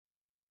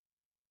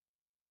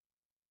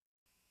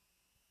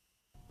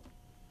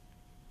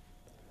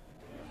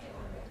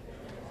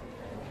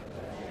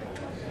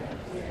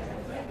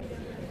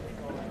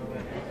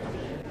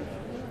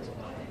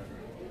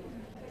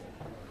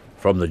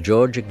From the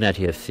George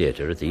Ignatieff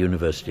Theatre at the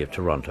University of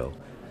Toronto,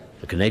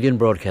 the Canadian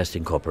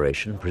Broadcasting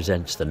Corporation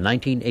presents the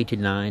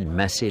 1989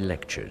 Massey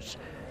Lectures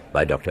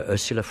by Dr.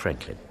 Ursula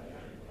Franklin.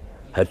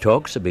 Her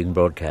talks are being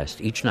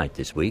broadcast each night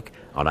this week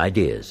on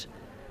Ideas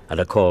and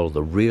are called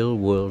The Real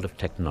World of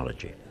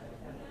Technology.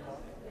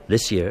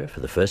 This year, for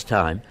the first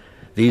time,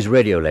 these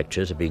radio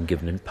lectures are being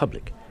given in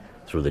public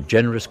through the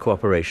generous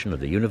cooperation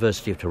of the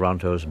University of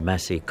Toronto's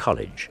Massey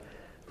College,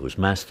 whose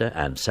master,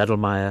 Anne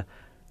Saddlemeyer,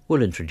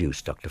 will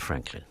introduce Dr.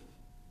 Franklin.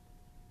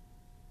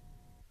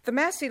 The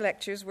Massey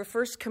Lectures were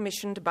first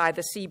commissioned by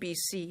the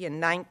CBC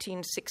in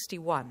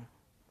 1961.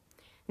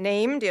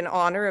 Named in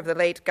honor of the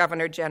late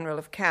Governor-General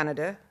of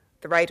Canada,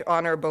 the Right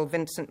Honourable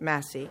Vincent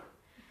Massey,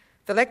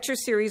 the lecture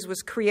series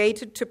was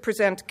created to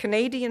present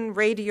Canadian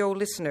radio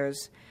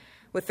listeners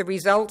with the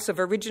results of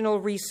original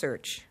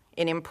research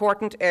in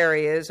important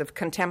areas of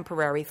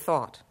contemporary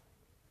thought.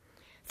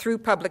 Through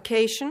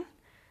publication,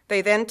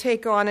 they then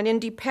take on an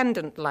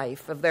independent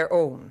life of their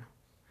own.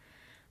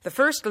 The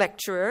first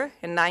lecturer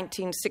in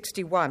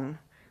 1961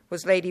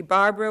 was Lady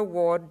Barbara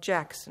Ward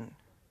Jackson.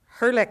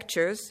 Her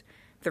lectures,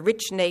 The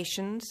Rich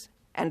Nations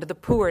and the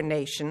Poor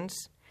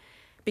Nations,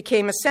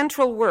 became a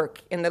central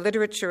work in the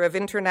literature of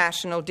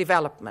international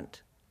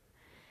development.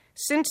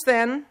 Since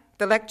then,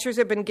 the lectures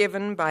have been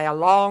given by a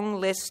long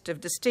list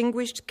of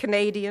distinguished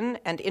Canadian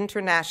and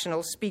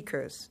international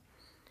speakers.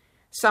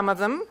 Some of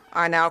them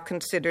are now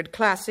considered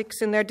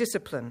classics in their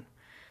discipline.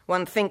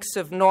 One thinks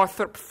of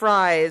Northrop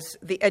Frye's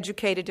The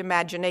Educated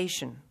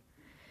Imagination,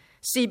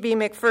 C.B.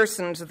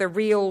 Macpherson's The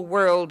Real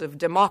World of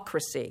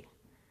Democracy.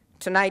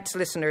 Tonight's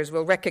listeners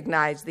will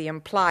recognize the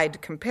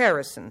implied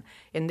comparison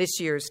in this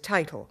year's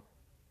title.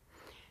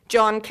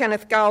 John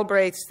Kenneth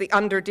Galbraith's The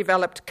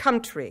Underdeveloped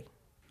Country,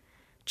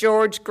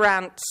 George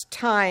Grant's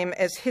Time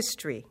as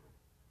History,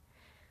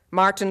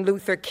 Martin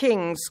Luther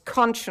King's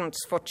Conscience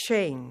for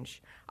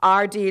Change,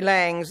 R.D.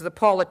 Laing's The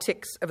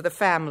Politics of the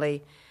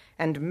Family,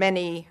 and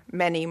many,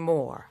 many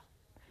more.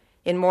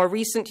 In more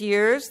recent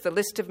years, the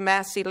list of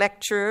Massey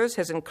lecturers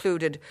has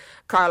included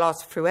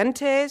Carlos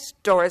Fuentes,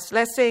 Doris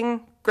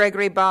Lessing,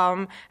 Gregory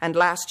Baum, and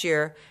last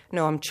year,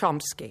 Noam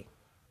Chomsky.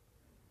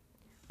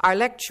 Our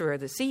lecturer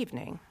this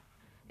evening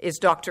is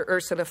Dr.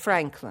 Ursula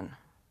Franklin,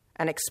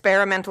 an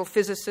experimental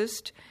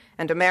physicist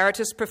and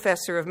emeritus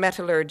professor of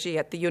metallurgy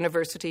at the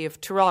University of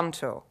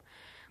Toronto,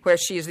 where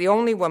she is the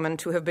only woman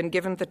to have been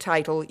given the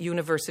title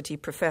university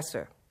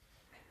professor.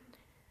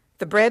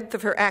 The breadth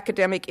of her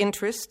academic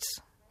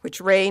interests, which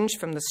range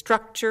from the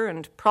structure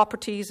and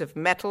properties of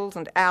metals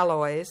and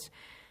alloys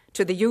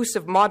to the use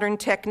of modern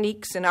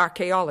techniques in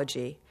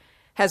archaeology,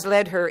 has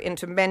led her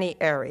into many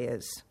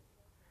areas.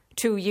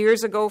 2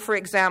 years ago, for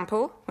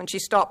example, when she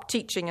stopped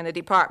teaching in the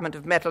Department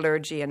of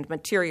Metallurgy and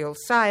Materials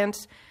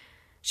Science,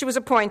 she was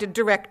appointed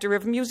Director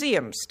of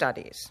Museum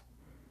Studies.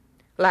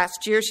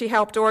 Last year, she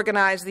helped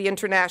organize the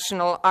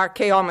International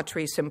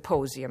Archaeometry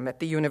Symposium at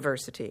the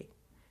university.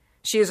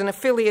 She is an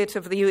affiliate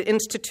of the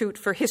Institute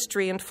for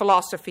History and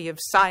Philosophy of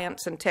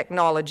Science and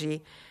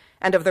Technology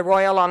and of the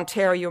Royal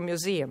Ontario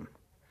Museum,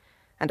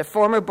 and a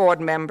former board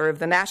member of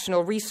the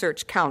National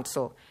Research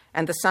Council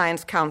and the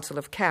Science Council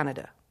of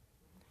Canada.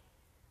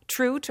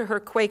 True to her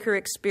Quaker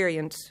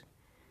experience,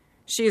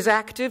 she is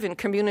active in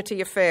community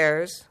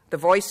affairs, the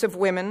voice of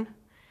women,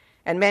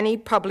 and many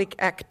public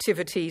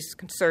activities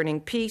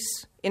concerning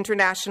peace,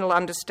 international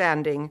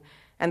understanding,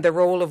 and the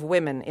role of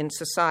women in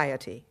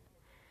society.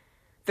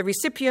 The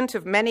recipient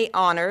of many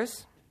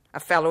honors,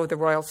 a Fellow of the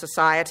Royal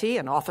Society,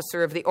 an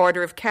Officer of the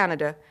Order of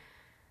Canada,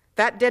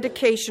 that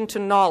dedication to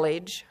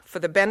knowledge for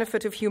the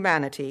benefit of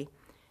humanity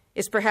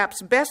is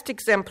perhaps best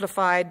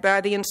exemplified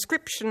by the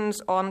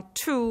inscriptions on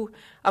 2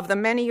 of the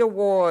many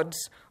awards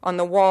on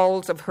the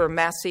walls of her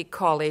Massey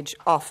College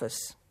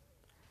office.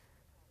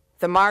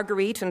 The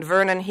Marguerite and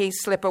Vernon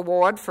Heaslip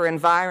Award for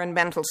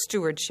Environmental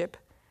Stewardship,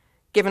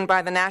 given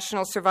by the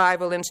National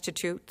Survival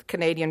Institute, the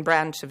Canadian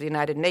branch of the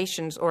United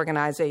Nations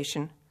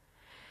organization,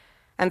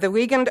 and the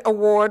Wiegand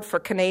Award for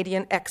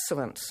Canadian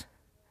Excellence,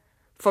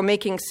 for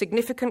making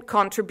significant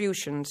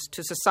contributions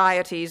to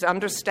society's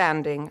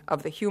understanding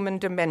of the human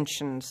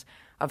dimensions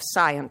of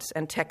science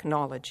and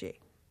technology.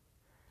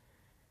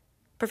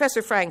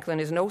 Professor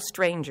Franklin is no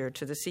stranger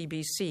to the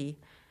CBC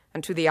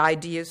and to the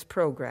Ideas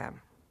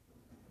program.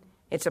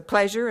 It's a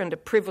pleasure and a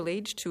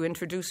privilege to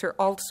introduce her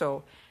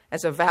also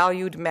as a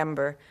valued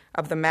member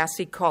of the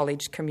Massey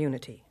College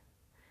community.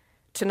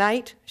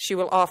 Tonight, she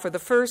will offer the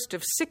first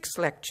of 6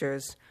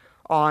 lectures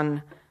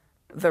on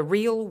the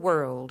real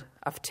world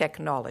of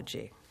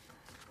technology.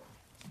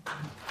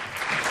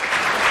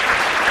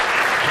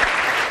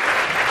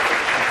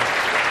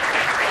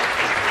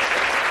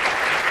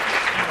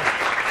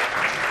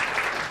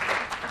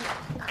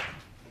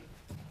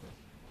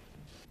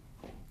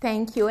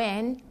 Thank you,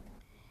 Anne.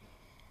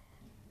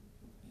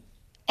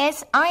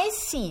 As I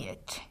see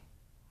it,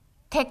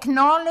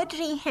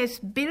 technology has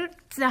built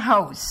the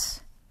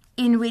house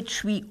in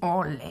which we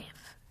all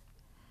live.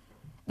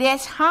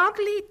 There's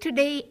hardly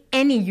today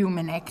any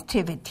human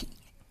activity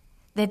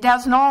that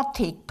does not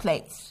take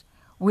place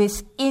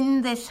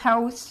within this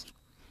house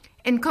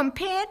And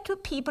compared to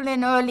people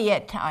in earlier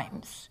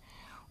times,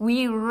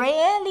 we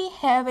rarely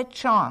have a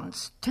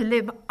chance to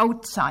live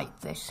outside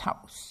this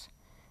house.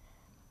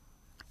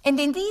 And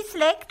in these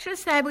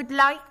lectures, I would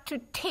like to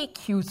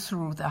take you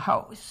through the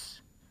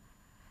house,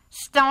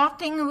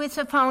 starting with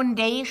the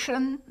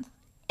foundation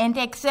and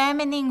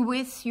examining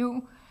with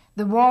you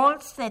the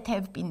walls that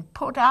have been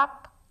put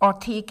up or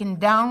taken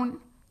down,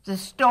 the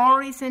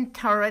stories and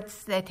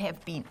turrets that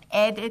have been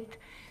added,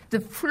 the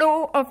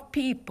flow of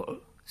people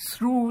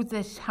through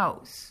this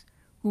house,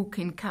 who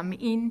can come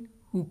in,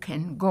 who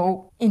can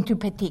go into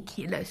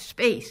particular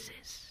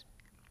spaces.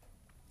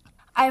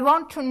 I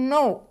want to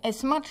know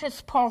as much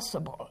as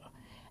possible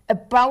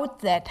about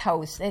that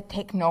house that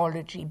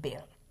technology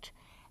built,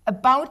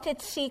 about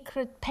its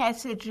secret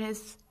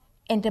passages,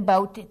 and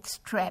about its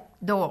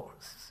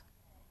trapdoors.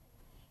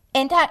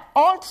 And I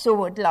also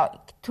would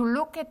like to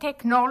look at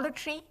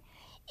technology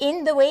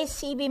in the way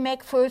C.B.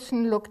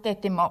 Macpherson looked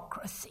at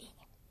democracy,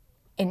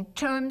 in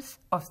terms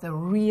of the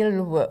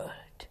real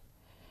world.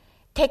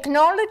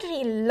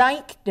 Technology,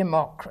 like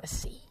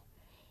democracy,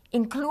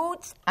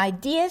 includes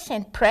ideas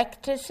and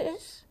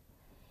practices.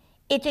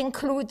 It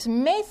includes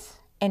myths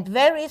and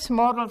various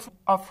models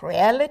of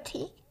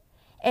reality.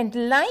 And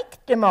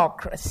like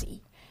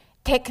democracy,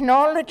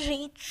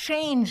 technology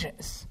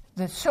changes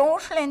the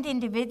social and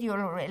individual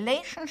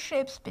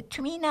relationships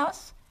between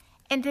us,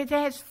 and it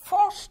has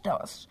forced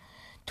us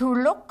to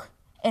look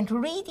and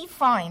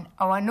redefine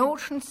our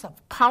notions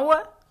of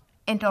power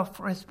and of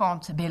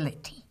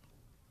responsibility.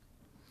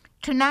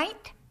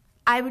 Tonight,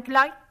 I would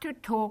like to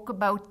talk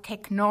about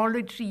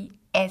technology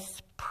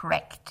as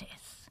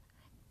practice,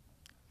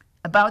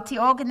 about the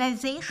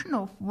organization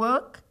of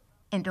work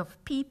and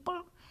of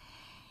people,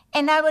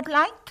 and I would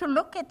like to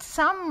look at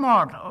some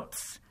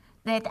models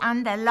that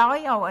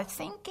underlie our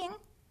thinking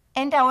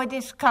and our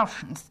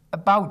discussions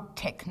about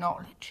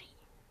technology.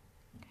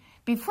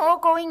 Before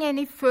going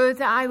any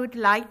further, I would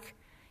like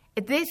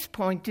at this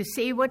point to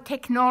say what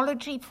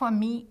technology for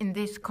me in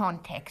this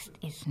context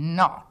is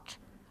not.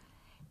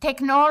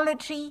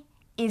 Technology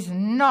is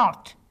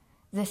not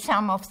the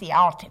sum of the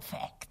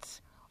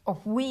artifacts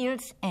of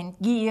wheels and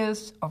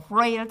gears, of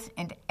rails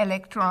and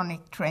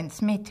electronic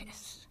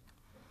transmitters.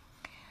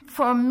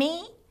 For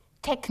me,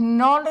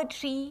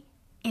 technology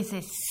is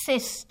a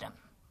system.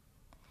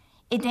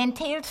 It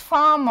entails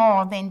far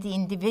more than the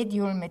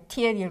individual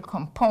material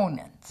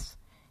components.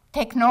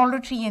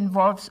 Technology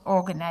involves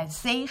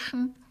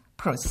organization,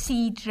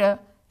 procedure,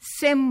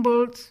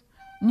 symbols,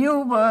 new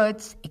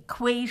words,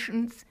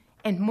 equations,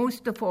 and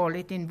most of all,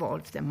 it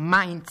involves a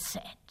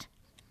mindset.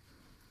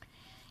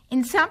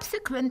 In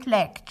subsequent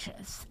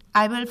lectures,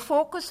 I will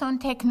focus on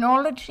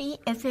technology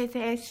as it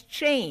has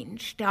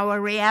changed our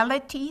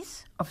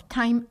realities of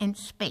time and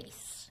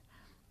space.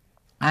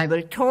 I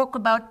will talk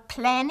about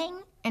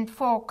planning and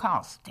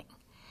forecasting,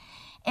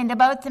 and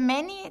about the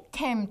many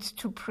attempts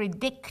to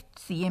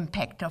predict the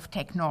impact of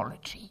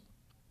technology.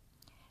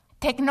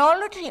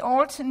 Technology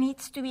also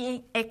needs to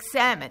be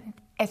examined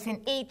as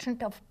an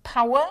agent of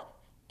power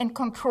and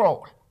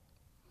control.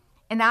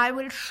 And I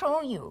will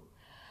show you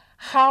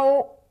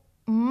how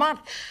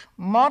much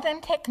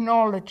modern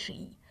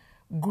technology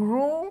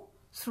grew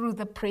through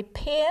the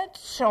prepared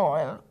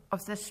soil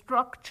of the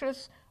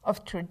structures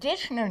of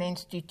traditional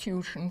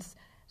institutions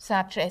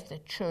such as the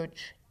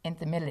church and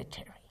the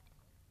military.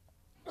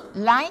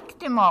 Like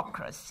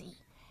democracy,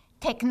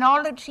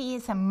 technology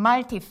is a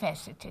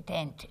multifaceted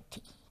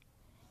entity.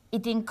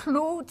 It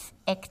includes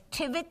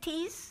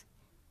activities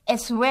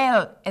as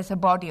well as a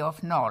body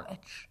of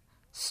knowledge,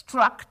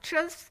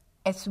 structures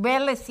as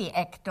well as the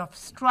act of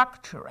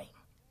structuring.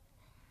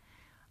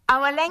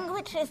 Our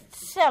language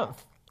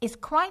itself is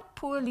quite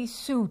poorly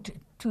suited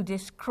to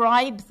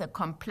describe the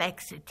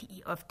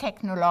complexity of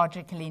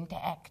technological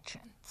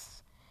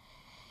interactions.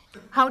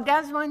 How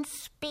does one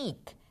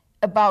speak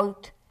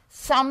about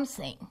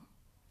something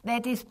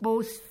that is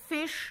both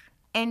fish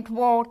and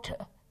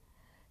water,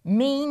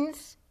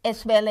 means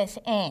as well as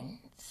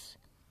ends?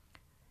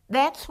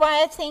 That's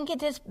why I think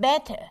it is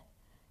better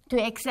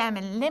to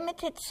examine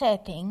limited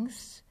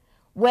settings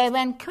where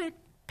one could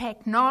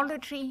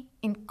technology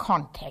in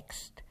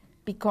context,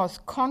 because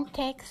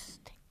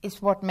context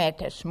is what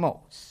matters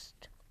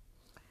most.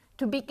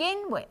 To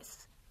begin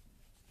with,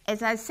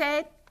 as I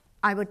said,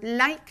 I would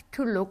like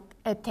to look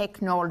at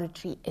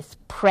technology as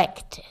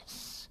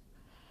practice.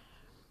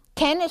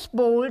 Kenneth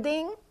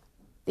Boulding,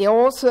 the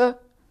author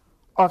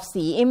of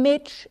The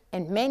Image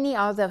and many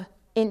other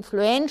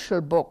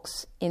influential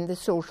books in the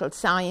social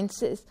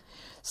sciences,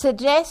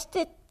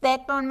 suggested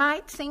that one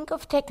might think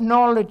of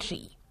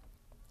technology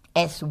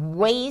as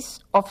ways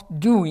of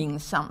doing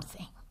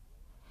something.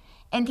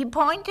 And he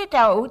pointed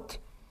out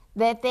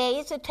that there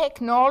is a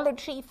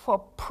technology for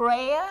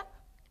prayer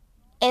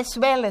as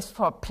well as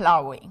for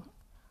plowing,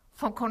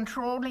 for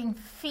controlling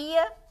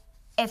fear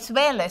as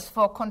well as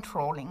for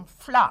controlling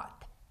flood.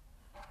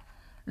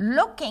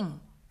 Looking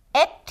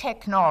at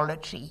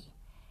technology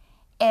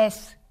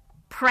as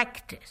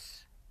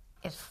practice,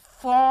 as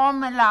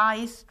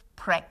formalized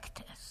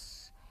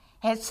practice,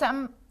 has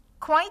some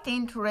quite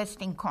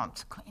interesting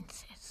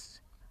consequences.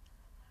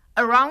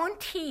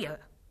 Around here,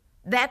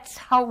 that's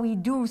how we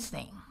do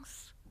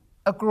things,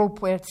 a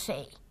group will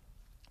say.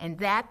 And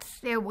that's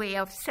their way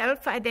of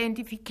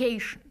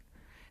self-identification,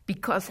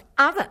 because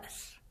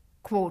others,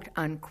 quote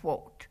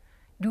unquote,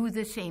 do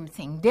the same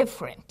thing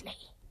differently.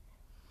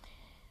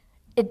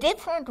 A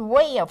different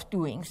way of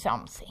doing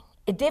something,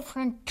 a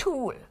different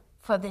tool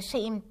for the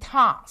same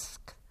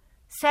task,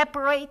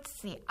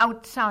 separates the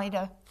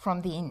outsider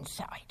from the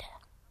insider.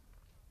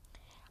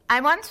 I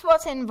once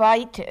was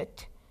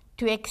invited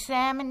to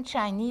examine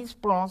Chinese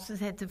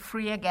bronzes at the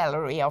Freer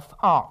Gallery of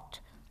Art.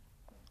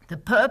 The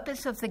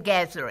purpose of the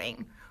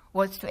gathering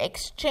was to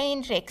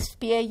exchange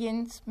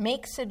experience,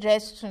 make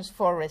suggestions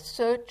for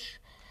research,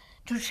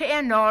 to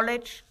share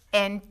knowledge,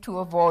 and to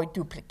avoid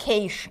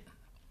duplication.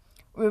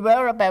 We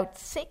were about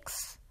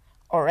 6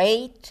 or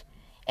 8,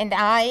 and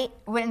I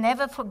will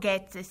never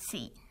forget the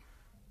scene.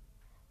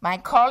 My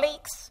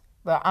colleagues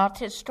were art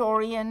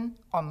historians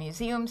or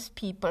museums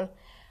people.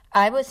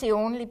 I was the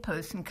only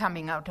person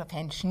coming out of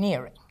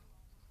engineering.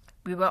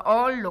 We were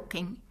all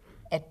looking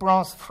at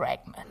bronze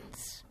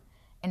fragments,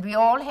 and we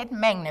all had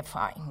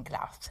magnifying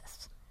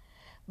glasses.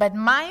 But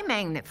my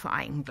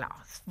magnifying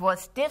glass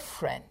was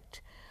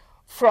different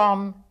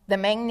from the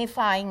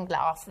magnifying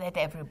glass that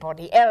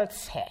everybody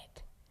else had.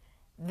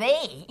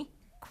 They,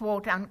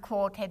 quote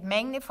unquote, had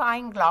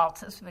magnifying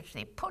glasses which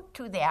they put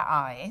to their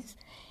eyes,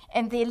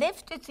 and they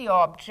lifted the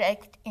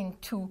object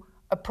into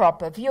a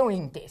proper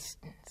viewing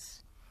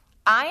distance.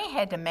 I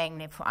had a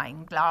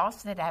magnifying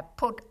glass that I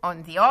put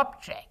on the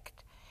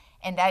object,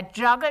 and I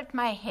juggled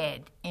my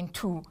head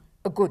into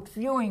a good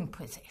viewing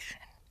position.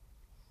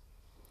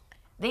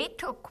 They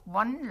took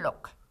one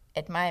look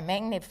at my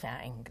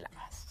magnifying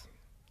glass,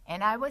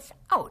 and I was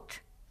out.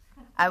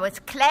 I was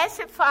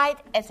classified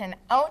as an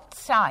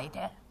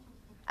outsider.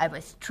 I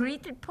was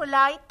treated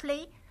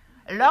politely.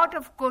 A lot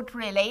of good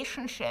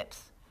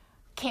relationships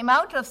came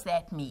out of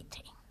that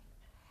meeting.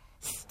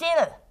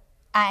 Still,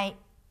 I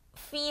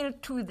feel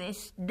to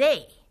this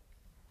day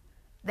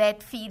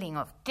that feeling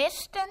of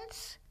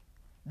distance,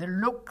 the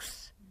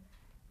looks,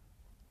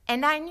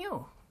 and I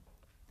knew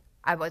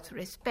I was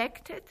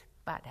respected,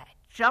 but I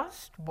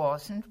just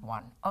wasn't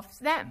one of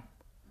them.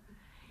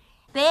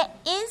 There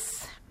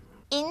is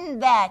in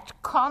that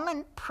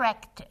common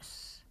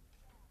practice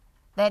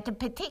that a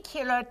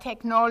particular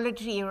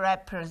technology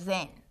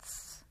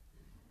represents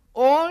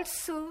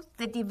also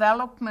the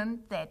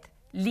development that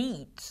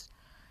leads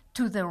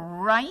to the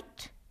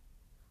right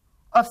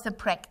of the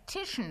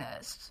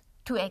practitioners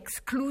to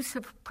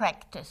exclusive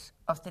practice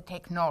of the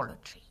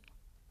technology.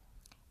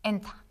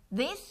 And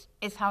this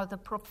is how the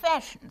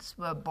professions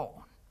were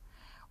born.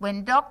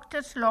 When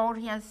doctors,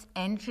 lawyers,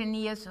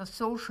 engineers, or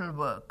social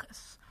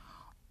workers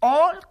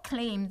all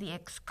claim the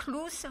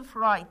exclusive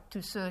right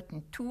to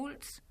certain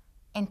tools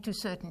and to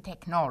certain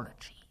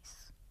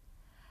technologies.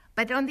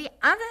 But on the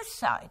other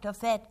side of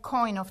that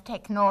coin of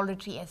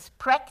technology as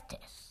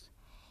practice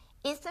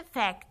is the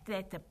fact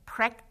that the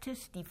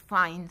practice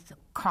defines the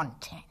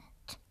content.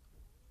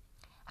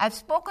 I've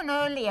spoken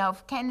earlier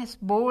of Kenneth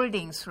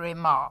Boulding's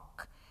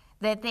remark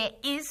that there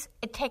is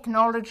a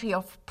technology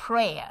of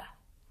prayer,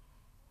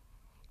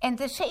 and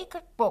the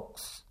sacred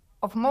books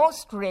of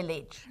most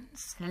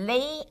religions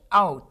lay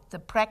out the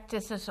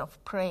practices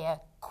of prayer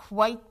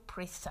quite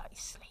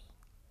precisely.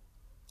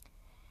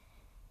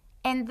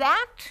 And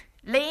that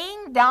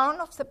laying down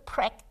of the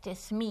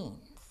practice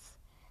means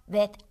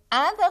that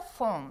other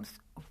forms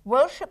of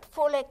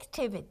worshipful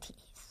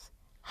activities,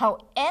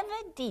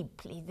 however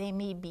deeply they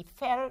may be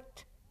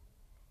felt,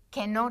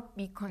 cannot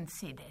be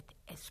considered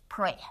as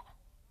prayer.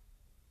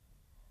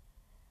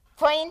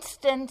 For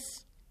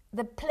instance,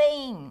 the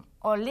playing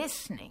or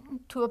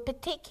listening to a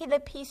particular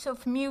piece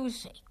of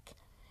music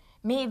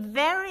may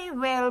very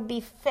well be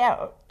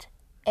felt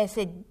as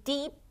a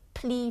deep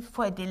plea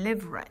for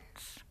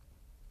deliverance.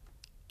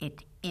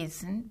 It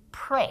isn't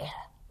prayer.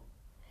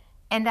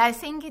 And I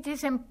think it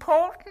is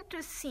important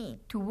to see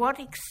to what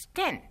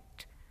extent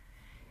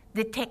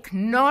the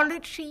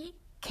technology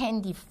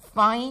can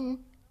define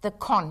the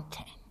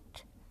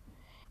content.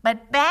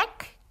 But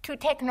back to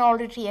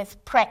technology as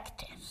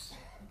practice.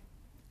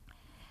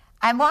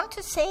 I want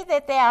to say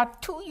that there are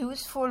two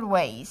useful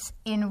ways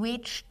in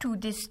which to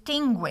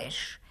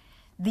distinguish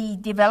the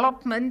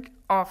development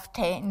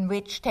in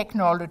which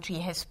technology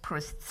has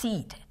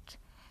proceeded.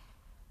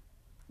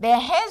 There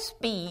has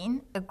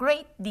been a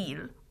great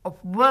deal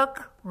of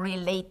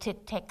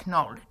work-related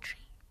technology.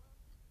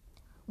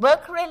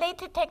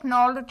 Work-related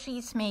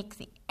technologies make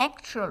the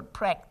actual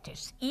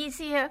practice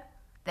easier.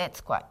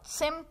 That's quite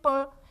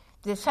simple.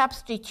 The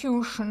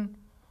substitution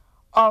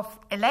of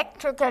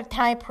electrical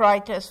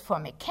typewriters for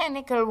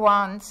mechanical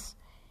ones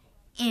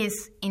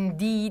is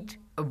indeed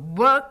a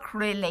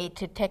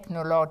work-related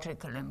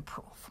technological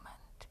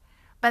improvement.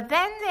 But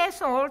then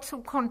there's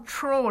also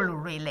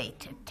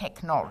control-related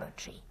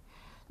technology.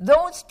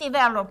 Those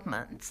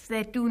developments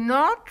that do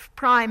not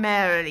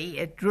primarily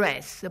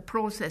address the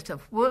process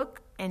of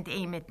work and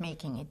aim at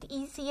making it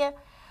easier,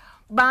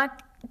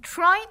 but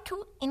try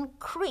to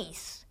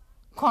increase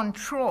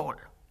control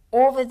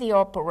over the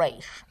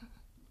operation.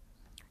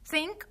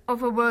 Think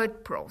of a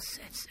word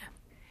processor.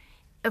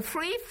 A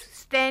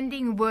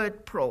freestanding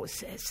word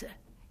processor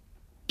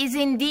is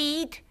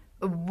indeed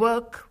a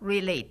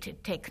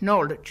work-related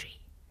technology.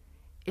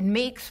 It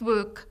makes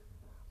work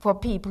for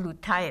people who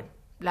type,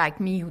 like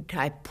me, who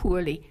type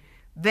poorly,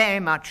 very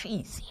much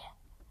easier.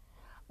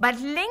 But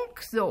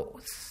link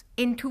those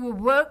into a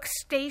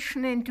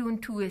workstation and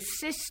into a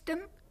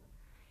system,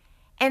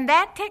 and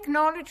that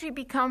technology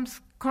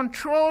becomes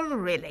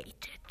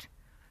control-related,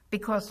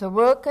 because the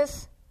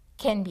workers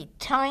can be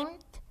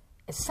timed,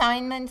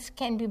 assignments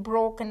can be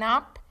broken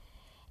up,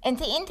 and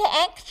the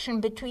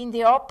interaction between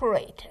the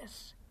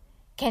operators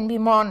can be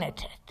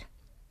monitored.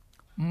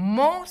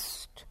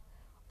 Most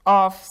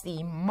of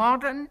the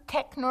modern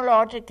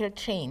technological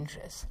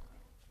changes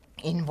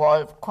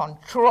involve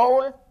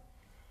control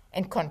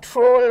and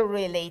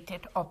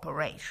control-related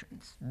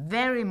operations,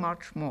 very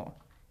much more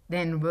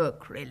than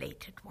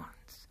work-related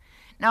ones.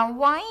 Now,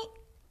 why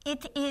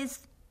it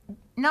is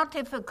not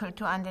difficult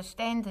to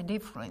understand the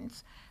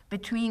difference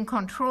between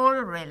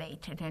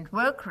control-related and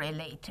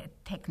work-related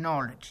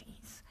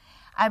technologies,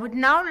 I would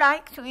now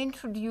like to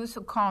introduce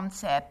a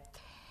concept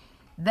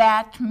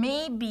that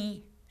may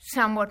be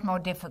somewhat more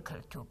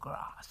difficult to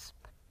grasp.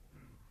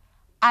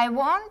 I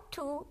want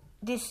to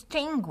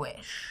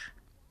distinguish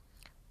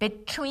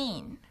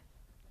between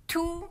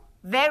two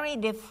very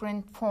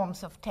different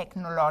forms of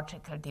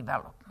technological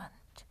development.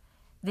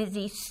 The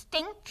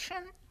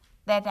distinction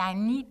that I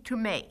need to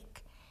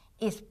make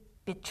is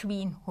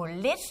between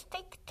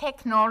holistic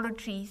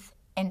technologies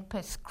and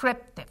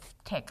prescriptive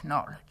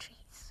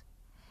technologies.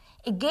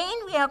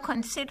 Again, we are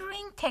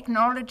considering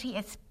technology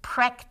as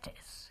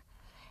practice,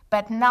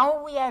 but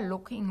now we are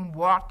looking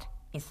what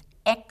is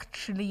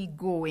actually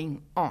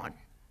going on.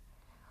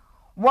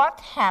 What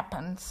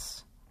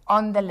happens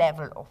on the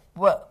level of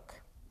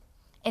work?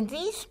 And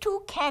these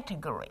two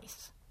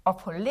categories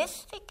of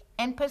holistic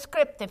and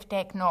prescriptive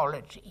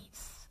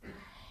technologies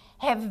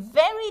have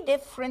very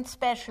different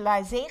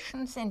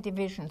specializations and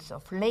divisions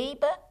of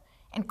labor,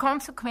 and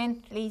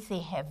consequently they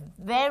have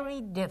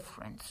very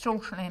different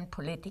social and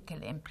political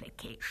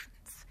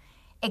implications.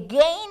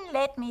 Again,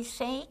 let me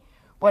say,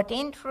 what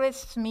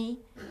interests me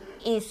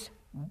is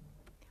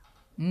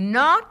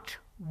not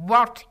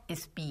what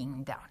is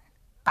being done,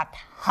 but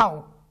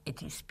how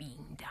it is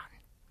being done.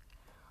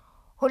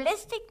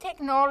 Holistic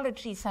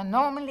technologies are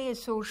normally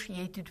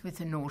associated with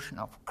the notion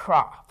of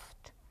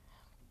craft.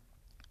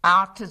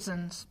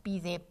 Artisans, be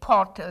they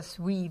potters,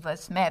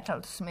 weavers,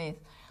 metalsmiths,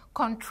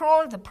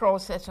 control the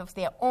process of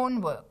their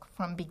own work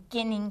from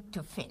beginning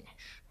to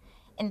finish.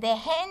 And their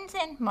hands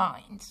and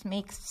minds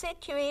make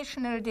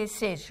situational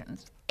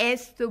decisions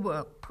as the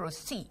work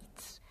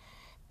proceeds,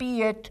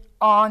 be it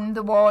on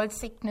the wall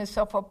thickness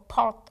of a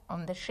pot,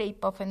 on the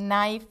shape of a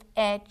knife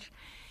edge,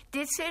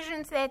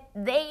 decisions that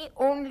they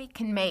only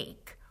can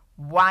make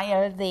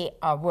while they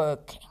are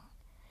working.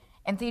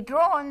 And they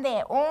draw on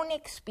their own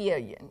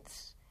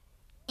experience,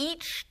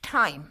 each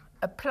time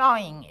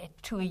applying it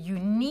to a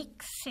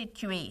unique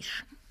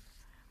situation.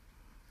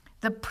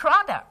 The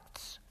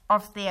products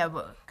of their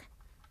work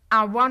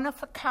are one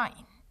of a kind.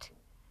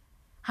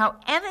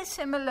 However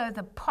similar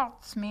the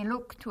pots may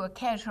look to a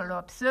casual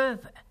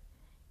observer,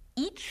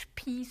 each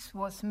piece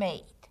was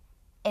made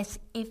as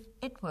if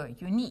it were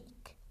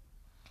unique.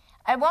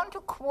 I want to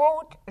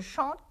quote a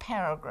short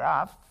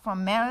paragraph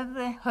from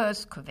Melville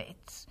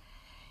Herskovits.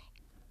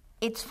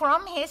 It's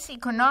from his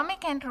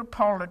Economic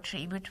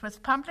Anthropology, which was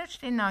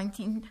published in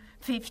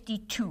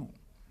 1952.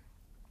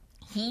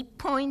 He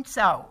points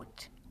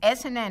out,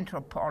 as an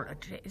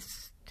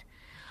anthropologist,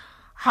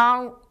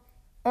 how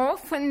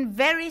often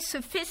very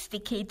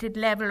sophisticated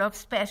level of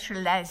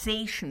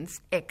specializations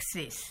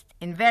exist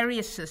in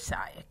various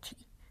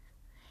societies.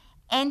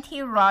 And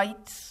he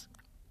writes,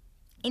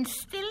 in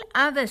still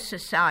other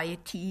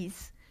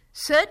societies,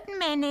 certain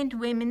men and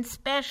women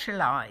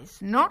specialize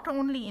not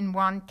only in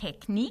one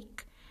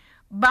technique,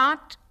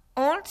 but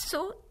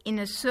also in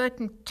a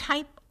certain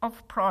type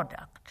of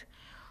product.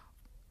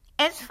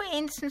 As for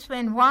instance,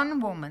 when one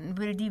woman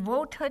will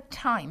devote her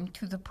time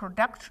to the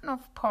production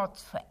of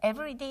pots for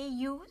everyday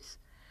use,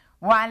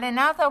 while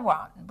another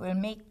one will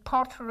make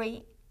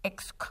pottery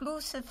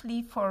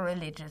exclusively for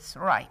religious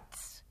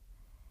rites.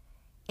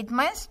 It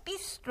must be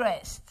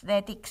stressed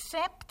that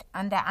except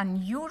under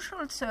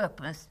unusual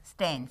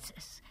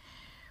circumstances,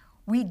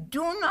 we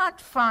do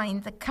not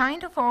find the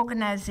kind of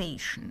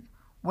organization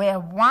where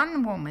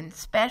one woman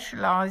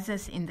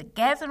specializes in the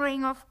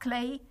gathering of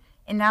clay,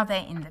 another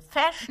in the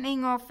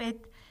fashioning of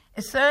it,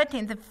 a third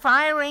in the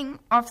firing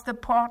of the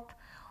pot,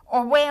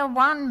 or where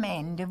one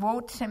man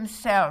devotes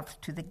himself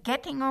to the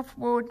getting of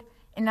wood,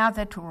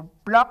 another to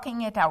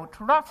blocking it out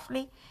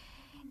roughly,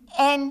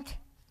 and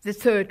the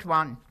third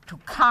one to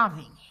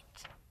carving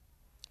it.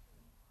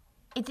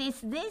 It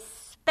is this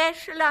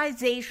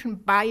specialization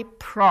by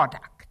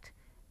product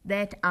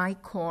that I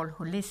call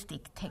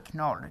holistic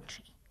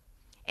technology.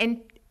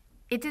 And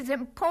it is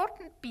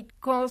important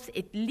because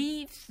it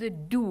leaves the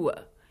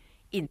doer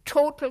in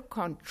total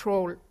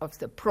control of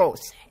the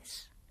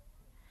process.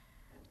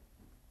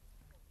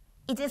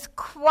 It is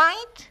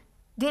quite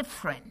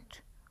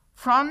different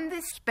from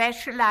the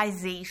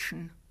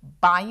specialization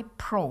by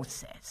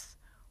process,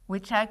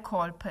 which I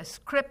call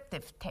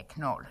prescriptive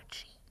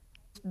technology,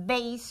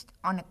 based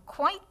on a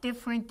quite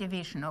different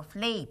division of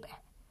labor.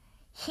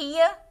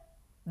 Here,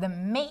 the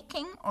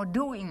making or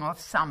doing of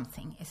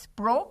something is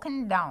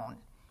broken down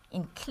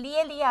in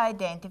clearly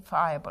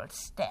identifiable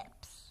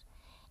steps,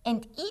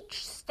 and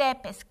each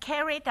step is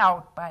carried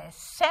out by a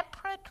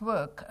separate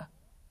worker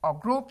or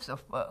groups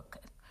of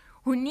workers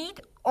who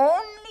need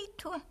only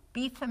to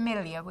be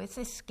familiar with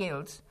the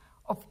skills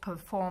of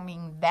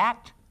performing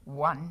that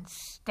one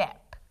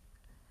step.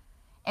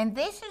 And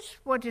this is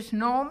what is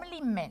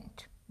normally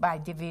meant by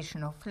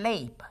division of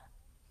labor.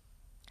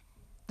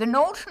 The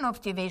notion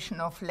of division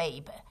of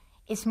labor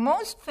is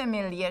most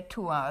familiar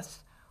to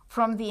us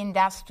from the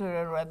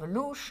Industrial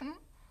Revolution,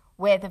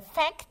 where the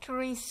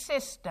factory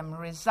system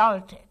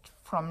resulted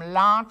from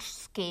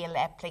large-scale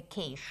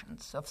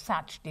applications of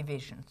such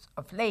divisions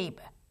of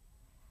labor.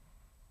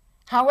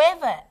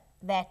 However,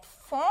 that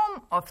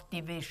form of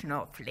division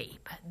of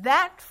labor,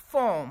 that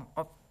form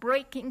of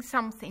breaking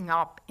something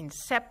up in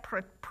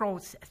separate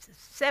processes,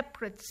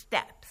 separate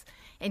steps,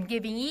 and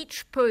giving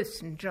each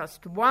person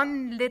just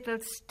one little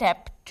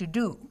step to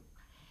do,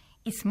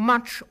 is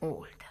much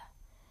older.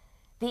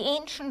 The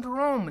ancient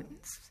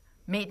Romans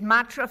made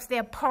much of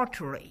their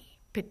pottery,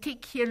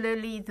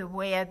 particularly the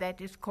ware that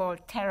is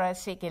called terra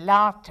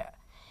sigillata,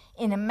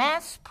 in a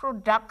mass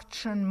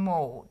production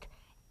mode,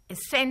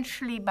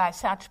 essentially by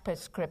such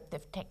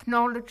prescriptive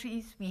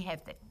technologies. We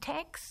have the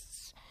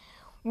texts.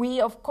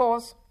 We, of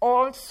course,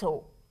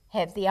 also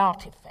have the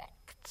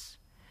artifacts.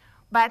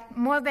 But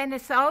more than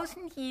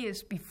 1,000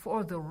 years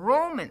before the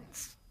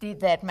Romans did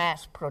that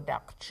mass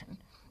production,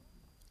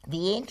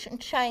 the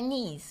ancient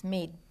Chinese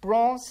made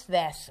bronze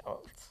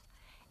vessels,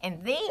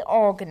 and they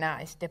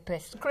organized a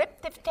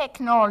prescriptive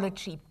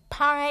technology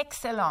par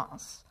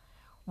excellence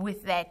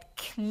with that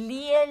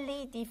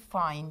clearly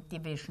defined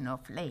division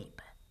of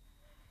labor.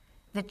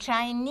 The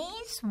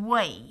Chinese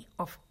way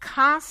of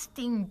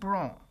casting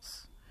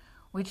bronze,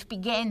 which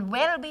began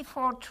well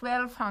before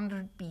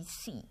 1200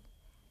 BC,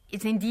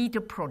 is indeed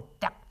a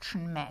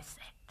production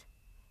method,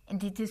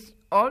 and it is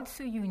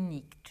also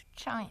unique to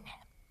China.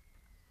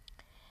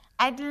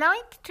 I'd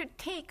like to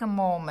take a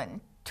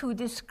moment to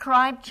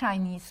describe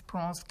Chinese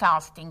bronze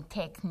casting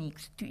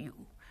techniques to you,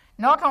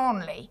 not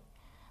only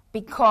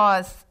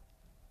because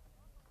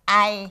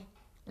I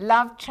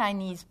love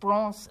Chinese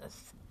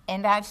bronzes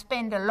and I've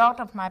spent a lot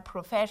of my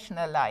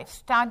professional life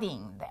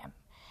studying them,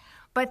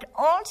 but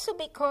also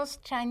because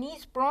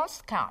Chinese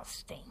bronze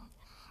casting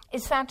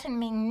is such a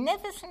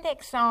magnificent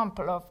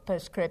example of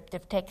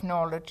prescriptive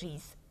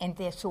technologies and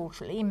their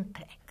social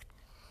impact.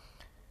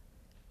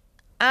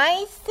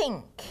 I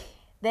think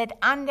that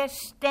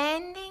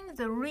understanding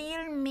the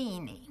real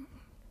meaning,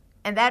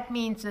 and that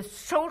means the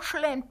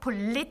social and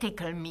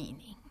political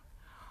meaning,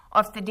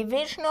 of the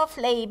division of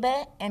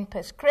labor and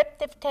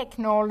prescriptive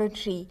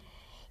technology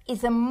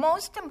is the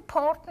most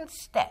important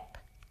step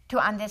to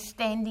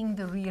understanding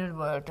the real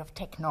world of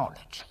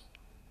technology.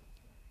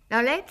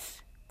 Now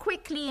let's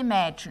quickly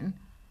imagine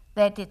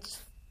that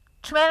it's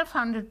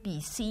 1200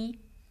 BC,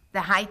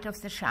 the height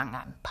of the Shang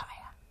Empire.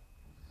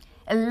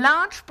 A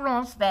large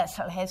bronze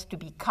vessel has to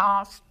be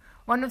cast,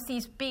 one of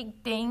these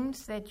big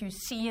things that you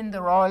see in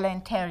the Royal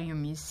Ontario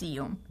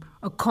Museum,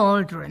 a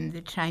cauldron,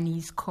 the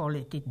Chinese call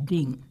it a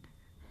ding.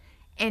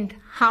 And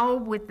how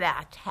would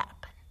that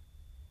happen?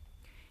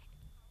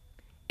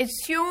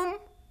 Assume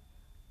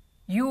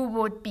you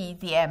would be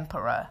the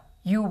emperor.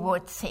 You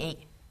would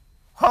say,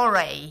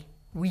 hooray,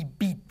 we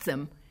beat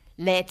them.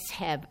 Let's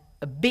have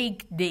a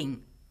big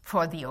ding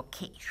for the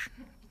occasion.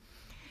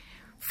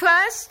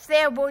 First,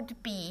 there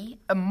would be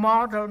a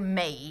model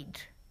made.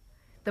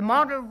 The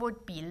model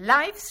would be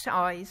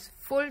life-size,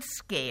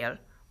 full-scale,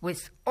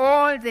 with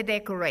all the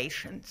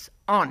decorations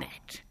on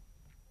it.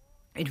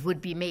 It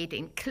would be made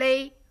in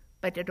clay,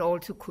 but it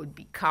also could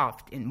be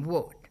carved in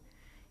wood.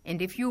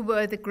 And if you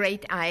were the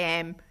great I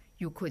Am,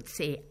 you could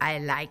say, I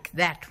like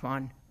that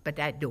one, but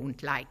I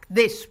don't like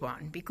this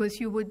one, because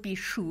you would be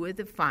sure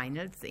the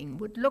final thing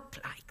would look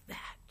like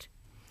that.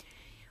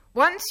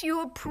 Once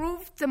you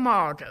approved the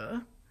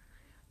model,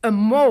 a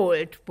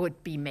mold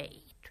would be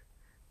made.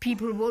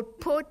 People would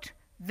put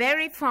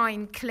very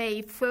fine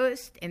clay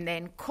first and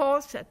then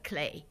coarser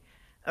clay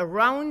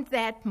around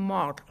that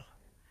model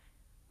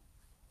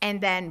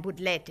and then would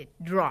let it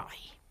dry.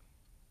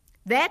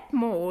 That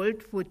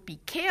mold would be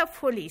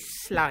carefully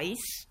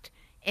sliced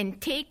and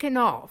taken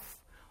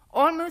off,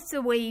 almost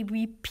the way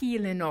we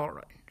peel an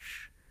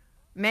orange.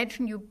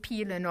 Imagine you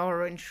peel an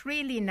orange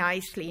really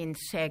nicely in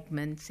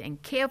segments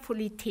and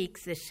carefully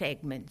take the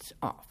segments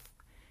off.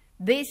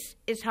 This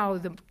is how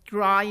the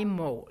dry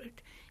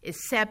mold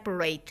is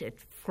separated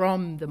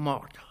from the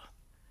model.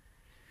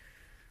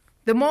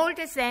 The mold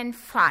is then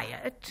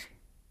fired.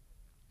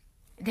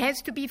 It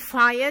has to be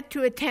fired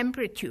to a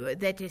temperature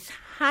that is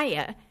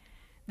higher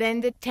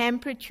then the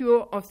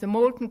temperature of the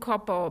molten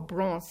copper or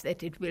bronze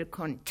that it will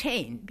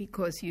contain,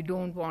 because you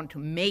don't want to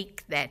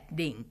make that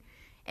ding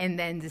and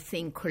then the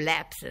thing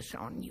collapses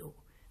on you.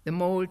 The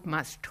mold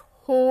must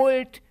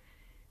hold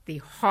the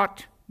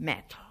hot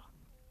metal.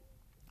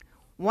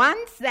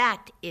 Once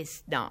that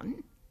is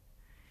done,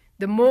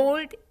 the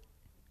mold,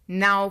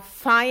 now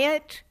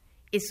fired,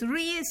 is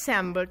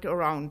reassembled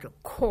around the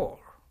core.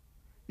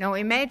 Now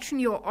imagine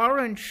your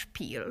orange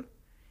peel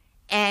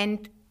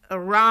and a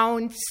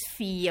round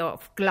sphere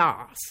of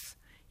glass.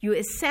 You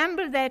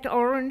assemble that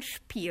orange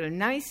peel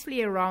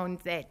nicely around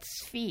that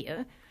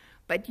sphere,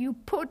 but you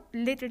put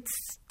little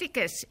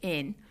stickers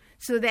in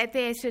so that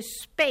there's a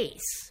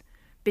space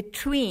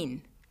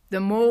between the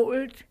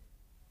mold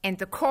and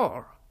the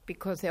core,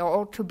 because there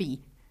ought to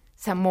be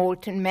some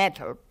molten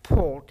metal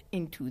poured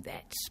into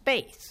that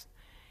space.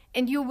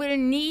 And you will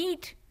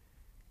need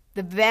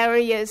the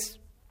various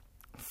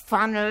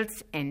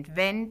funnels and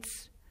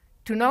vents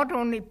to not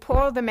only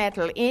pour the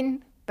metal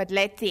in, but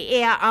let the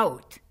air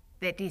out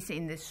that is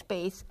in the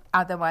space.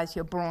 Otherwise,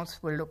 your bronze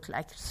will look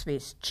like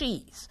Swiss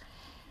cheese.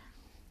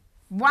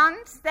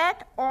 Once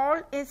that all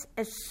is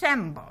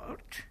assembled,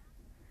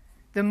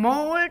 the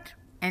mold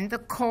and the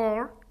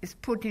core is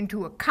put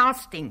into a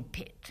casting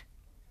pit.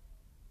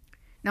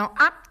 Now,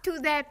 up to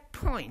that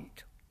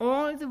point,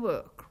 all the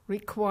work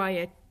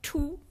required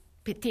two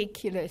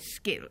particular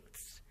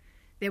skills.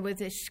 There was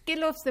the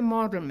skill of the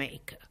model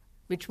maker,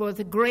 which was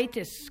the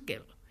greatest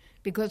skill,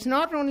 because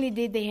not only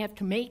did they have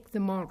to make the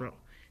model,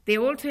 they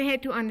also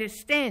had to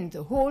understand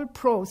the whole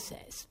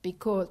process,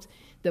 because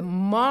the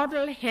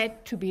model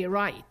had to be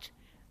right.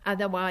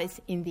 Otherwise,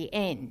 in the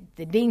end,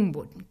 the ding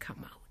wouldn't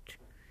come out.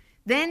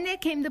 Then there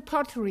came the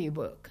pottery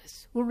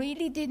workers, who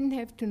really didn't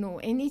have to know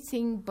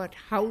anything but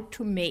how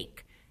to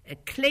make a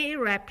clay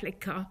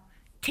replica,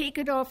 take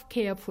it off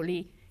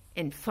carefully,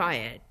 and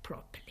fire it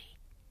properly.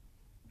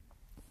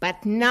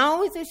 But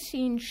now the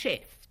scene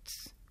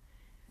shifts.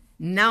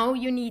 Now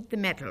you need the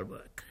metal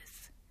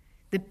workers,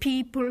 the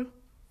people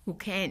who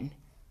can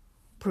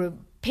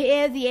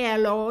prepare the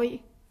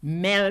alloy,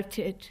 melt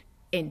it,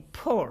 and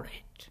pour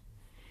it.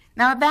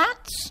 Now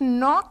that's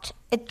not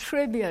a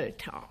trivial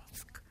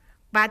task,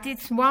 but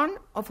it's one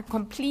of a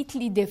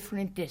completely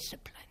different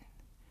discipline.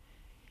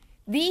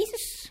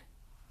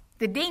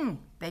 The ding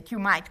that you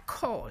might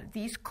call,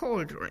 these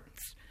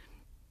cauldrons,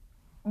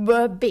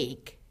 were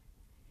big.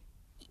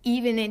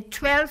 Even in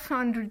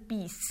 1200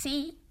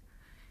 BC,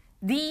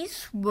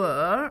 these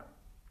were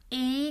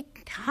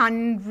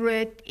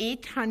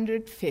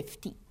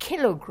 850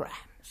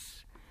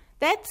 kilograms.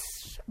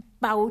 That's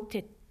about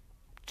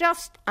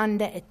just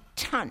under a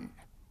ton.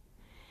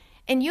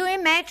 And you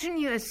imagine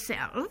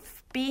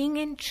yourself being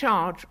in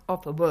charge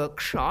of a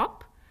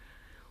workshop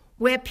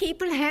where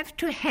people have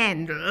to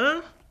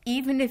handle,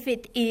 even if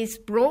it is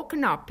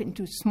broken up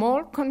into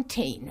small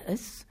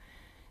containers,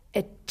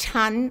 a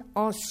ton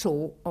or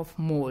so of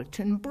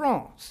molten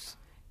bronze.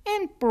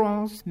 And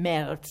bronze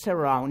melts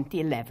around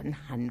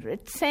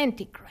 1100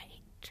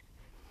 centigrade.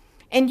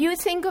 And you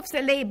think of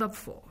the labor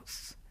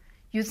force,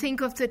 you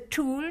think of the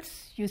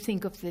tools, you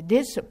think of the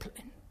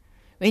discipline.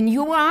 When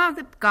you are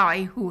the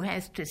guy who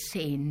has to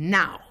say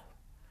now,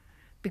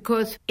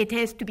 because it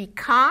has to be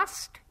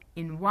cast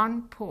in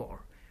one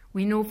pour.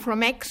 We know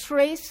from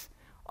X-rays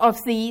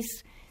of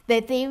these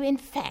that they in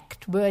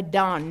fact were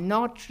done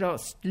not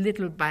just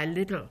little by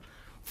little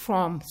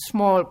from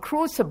small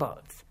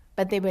crucibles,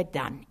 but they were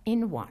done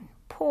in one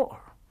pour.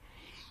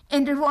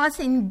 And it was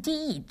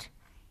indeed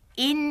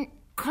in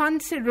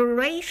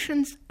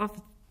considerations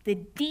of the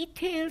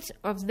details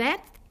of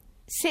that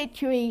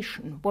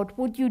situation, what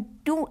would you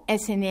do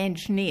as an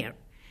engineer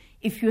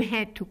if you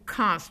had to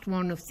cast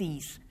one of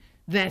these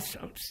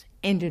vessels,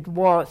 and it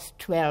was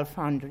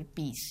 1200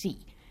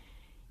 BC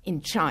in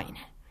China,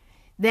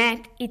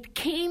 that it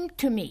came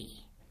to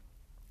me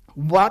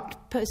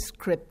what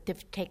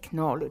prescriptive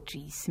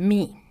technologies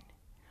mean.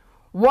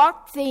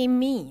 What they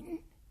mean,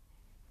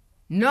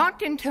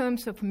 not in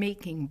terms of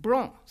making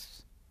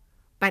bronze,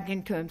 but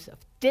in terms of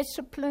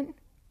discipline,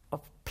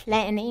 of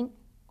planning,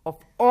 of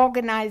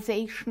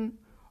organization,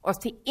 of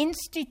the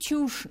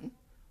institution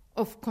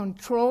of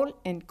control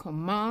and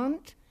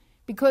command,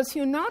 because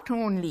you not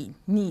only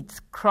need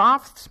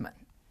craftsmen,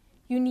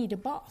 you need a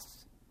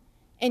boss.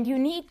 And you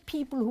need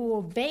people who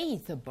obey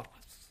the boss.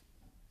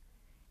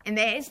 And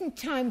there isn't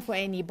time for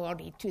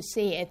anybody to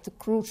say at the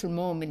crucial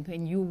moment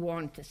when you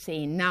want to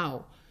say,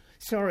 now,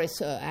 sorry,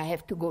 sir, I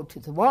have to go to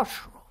the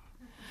washroom.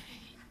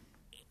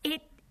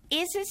 It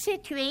is a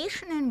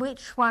situation in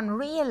which one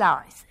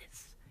realizes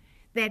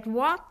that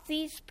what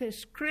these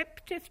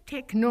prescriptive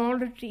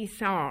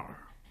technologies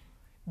are,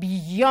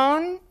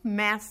 beyond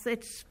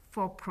methods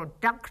for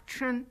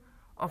production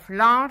of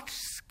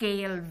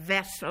large-scale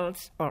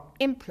vessels or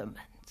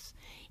implements,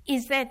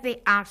 is that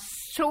they are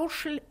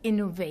social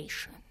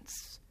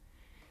innovations.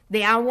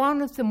 They are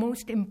one of the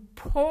most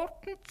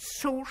important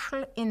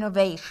social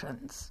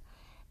innovations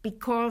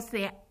because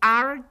they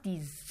are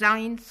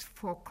designs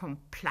for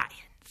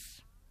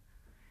compliance.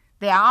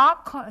 They are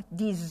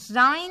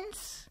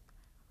designs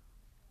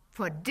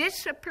for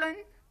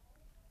discipline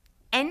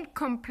and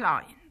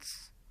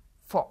compliance,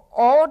 for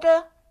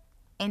order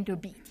and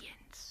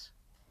obedience.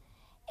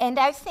 And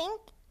I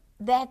think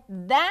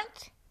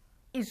that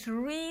is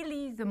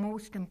really the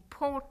most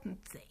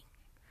important thing.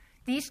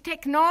 These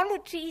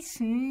technologies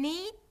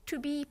need to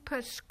be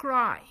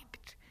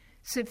prescribed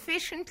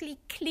sufficiently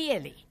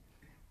clearly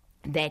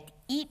that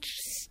each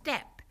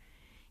step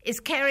is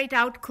carried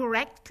out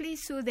correctly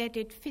so that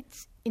it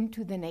fits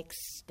into the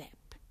next step.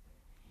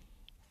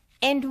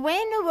 And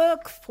when a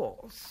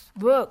workforce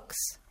works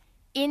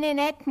in an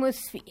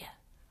atmosphere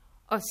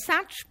of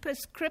such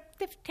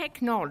prescriptive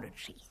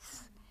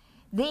technologies,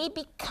 they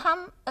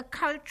become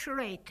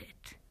acculturated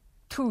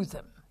to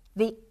them.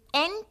 They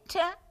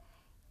enter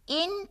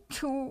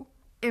into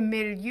a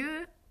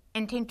milieu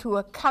and into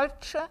a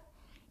culture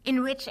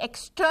in which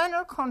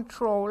external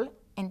control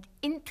and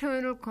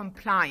internal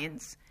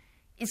compliance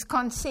is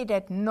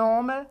considered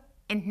normal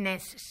and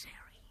necessary.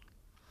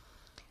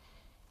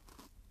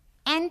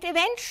 And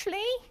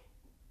eventually,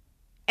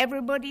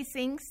 everybody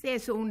thinks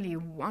there's only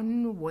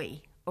one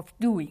way of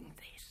doing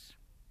this.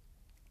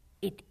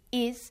 It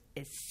is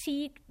a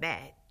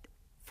seedbed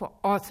for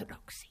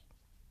orthodoxy.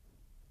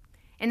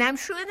 And I'm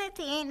sure that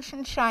the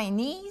ancient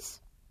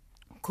Chinese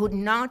could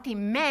not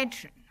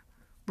imagine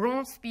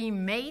bronze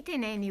being made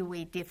in any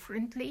way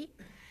differently,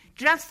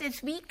 just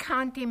as we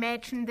can't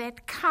imagine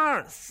that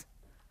cars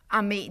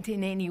are made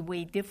in any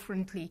way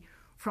differently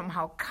from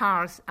how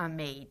cars are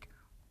made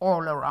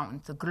all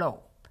around the globe.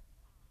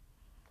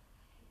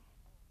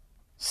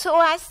 So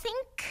I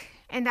think,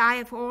 and I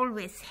have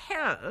always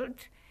held,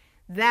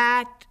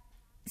 that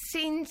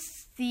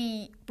since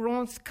the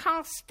bronze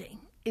casting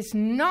is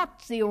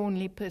not the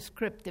only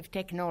prescriptive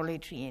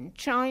technology in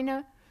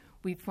China,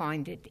 we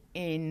find it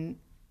in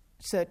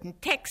certain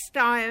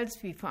textiles,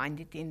 we find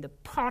it in the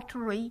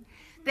pottery,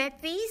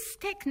 that these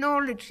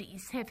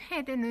technologies have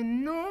had an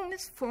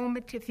enormous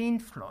formative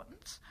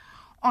influence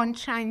on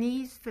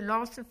Chinese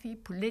philosophy,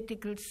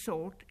 political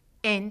thought,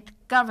 and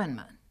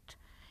government.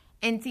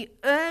 And the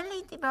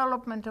early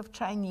development of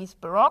Chinese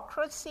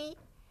bureaucracy,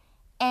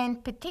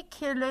 and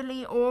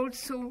particularly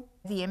also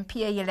the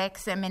imperial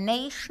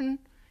examination,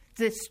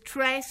 the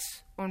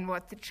stress on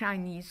what the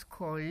Chinese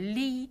call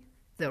li,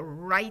 the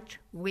right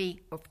way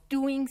of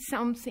doing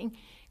something,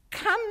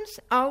 comes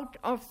out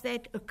of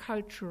that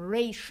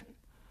acculturation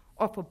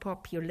of a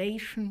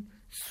population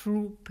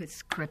through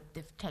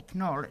prescriptive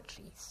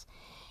technologies.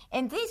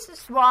 And this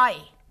is why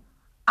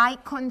I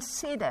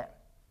consider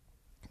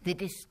the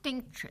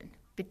distinction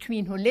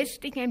between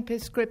holistic and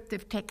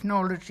prescriptive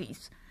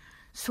technologies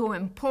so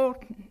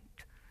important,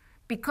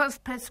 because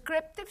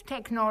prescriptive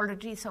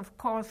technologies, of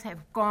course,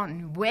 have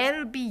gone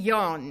well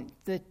beyond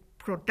the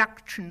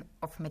production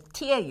of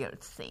material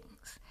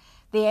things.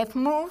 They have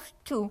moved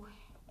to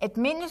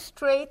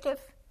administrative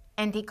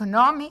and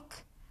economic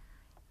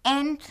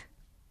and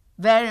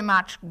very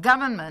much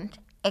government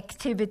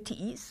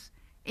activities,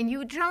 and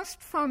you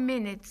just for a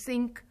minute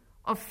think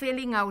of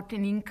filling out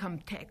an income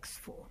tax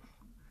form.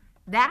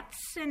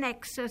 That's an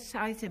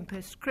exercise in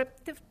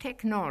prescriptive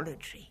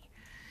technology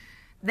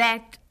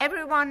that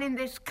everyone in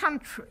this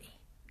country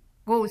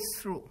goes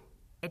through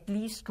at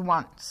least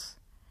once.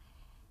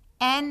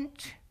 And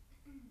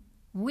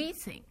we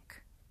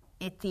think,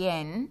 at the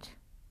end,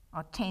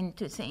 or tend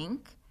to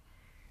think,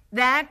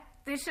 that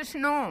this is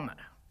normal,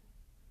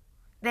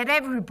 that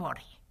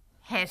everybody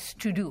has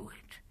to do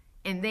it.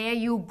 And there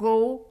you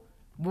go,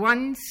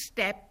 one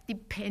step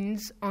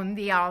depends on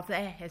the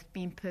other, has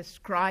been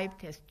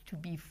prescribed, has to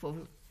be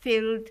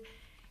fulfilled,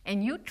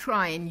 and you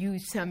try and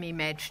use some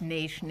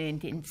imagination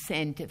and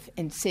incentive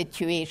and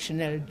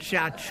situational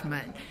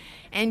judgment.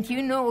 And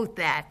you know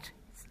that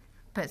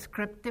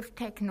prescriptive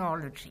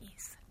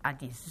technologies are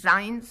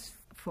designs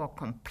for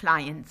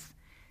compliance.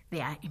 They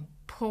are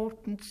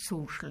important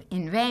social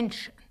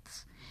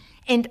inventions.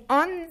 And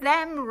on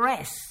them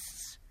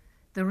rests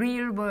the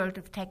real world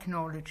of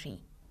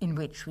technology in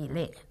which we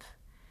live.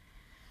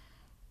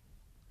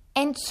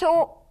 And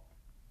so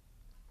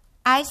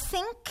I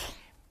think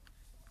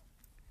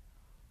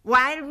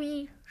while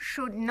we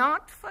should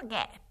not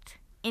forget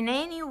in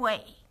any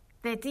way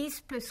that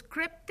these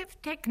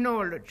prescriptive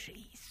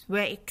technologies were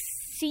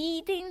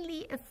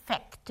exceedingly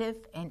effective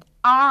and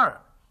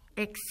are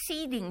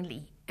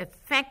exceedingly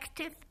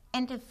effective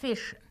and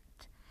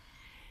efficient,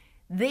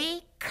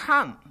 they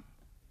come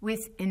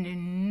with an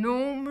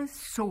enormous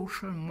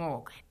social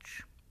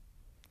mortgage.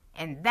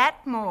 And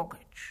that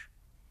mortgage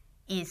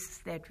is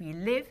that we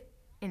live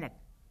in a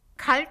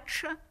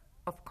culture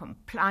of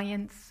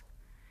compliance,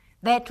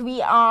 that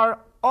we are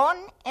on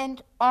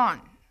and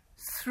on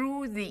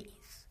through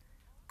these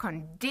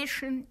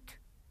conditioned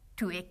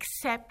to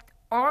accept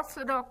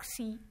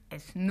orthodoxy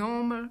as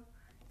normal,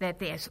 that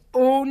there's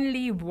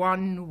only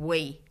one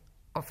way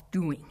of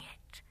doing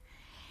it.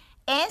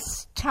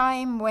 As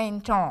time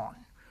went on,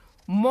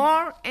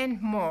 more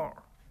and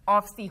more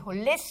of the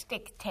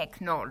holistic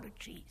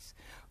technologies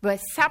were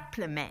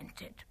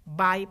supplemented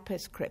by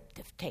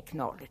prescriptive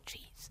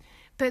technologies.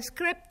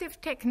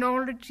 prescriptive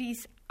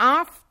technologies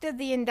after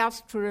the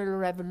Industrial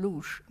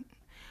Revolution,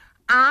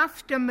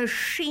 after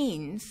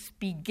machines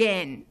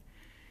began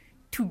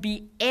to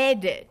be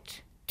added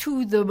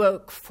to the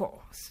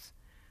workforce,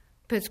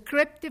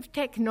 prescriptive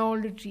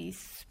technologies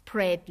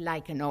spread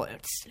like an oil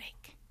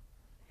slick.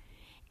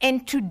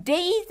 And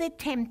today the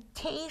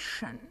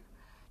temptation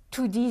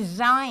to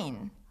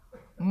design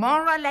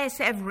more or less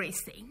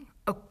everything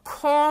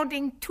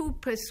according to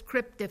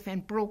prescriptive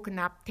and broken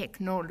up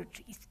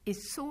technologies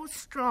is so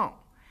strong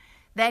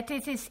that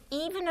it is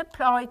even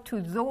applied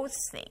to those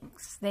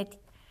things that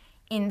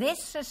in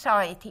this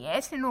society,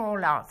 as in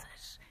all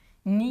others,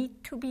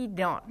 need to be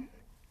done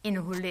in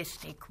a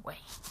holistic way.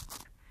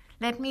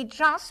 Let me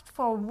just,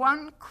 for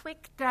one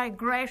quick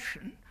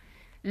digression,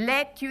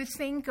 let you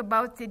think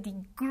about the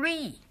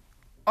degree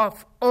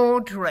of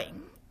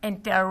ordering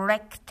and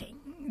directing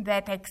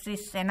that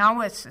exists in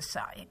our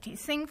society.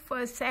 Think for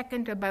a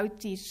second about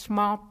these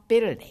smart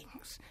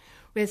buildings,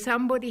 where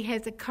somebody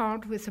has a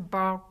card with a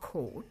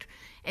barcode,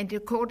 and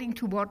according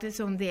to what is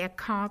on their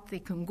card, they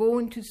can go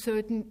into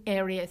certain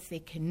areas they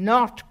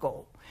cannot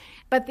go.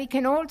 But they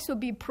can also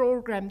be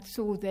programmed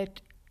so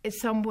that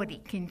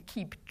somebody can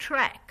keep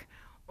track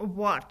of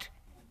what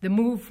the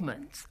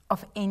movements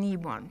of any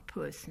one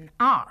person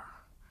are.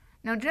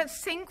 Now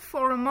just think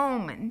for a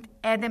moment,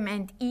 Adam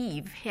and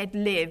Eve had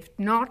lived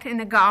not in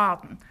a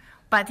garden,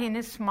 but in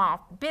a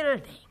smart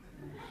building.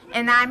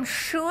 And I'm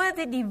sure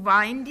the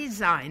divine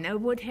designer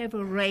would have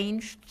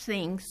arranged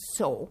things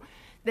so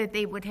that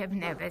they would have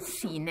never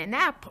seen an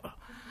apple.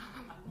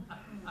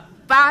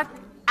 But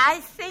I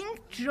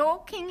think,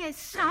 joking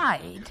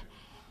aside,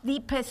 the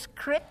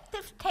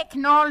prescriptive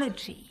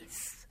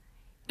technologies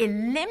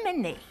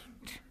eliminate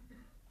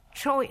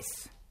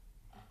choice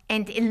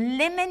and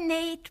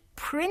eliminate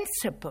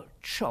principled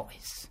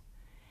choice.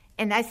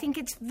 And I think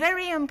it's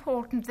very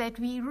important that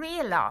we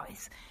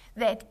realize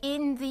that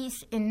in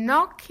these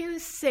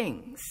innocuous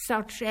things,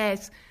 such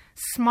as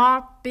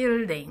smart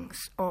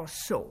buildings or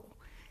so,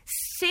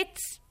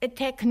 sits a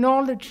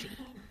technology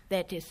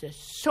that is a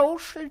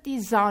social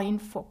design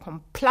for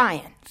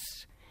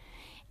compliance,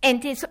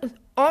 and is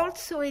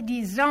also a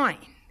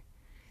design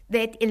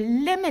that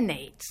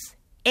eliminates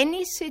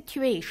any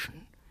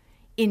situation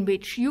in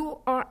which you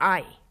or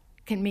I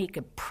can make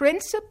a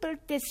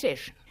principled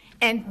decision.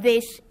 And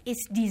this is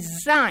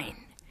design,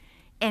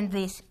 and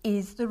this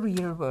is the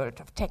real world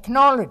of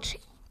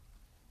technology.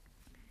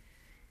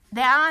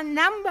 There are a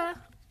number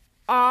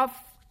of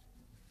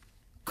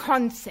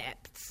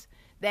concepts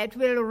that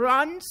will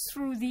run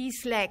through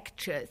these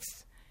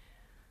lectures.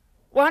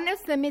 One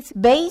of them is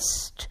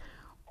based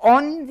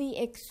on the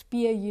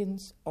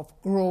experience of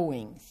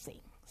growing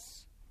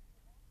things.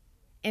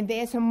 And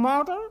there's a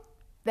model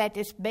that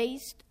is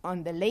based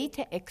on the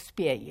later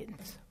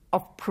experience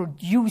of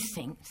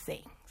producing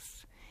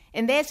things.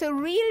 And there's a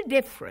real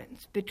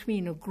difference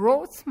between a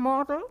growth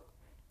model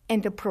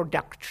and a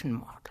production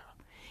model.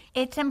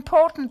 It's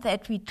important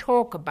that we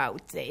talk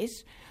about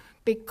this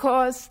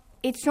because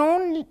it's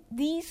only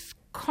these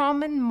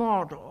common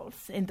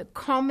models and the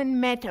common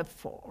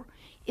metaphor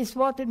is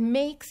what it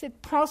makes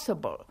it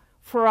possible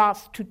for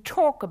us to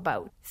talk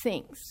about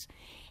things.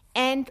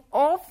 And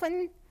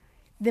often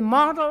the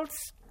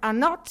models are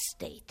not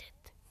stated.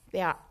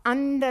 They are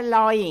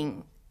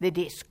underlying the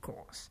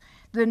discourse.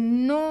 The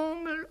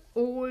normal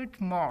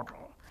old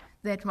model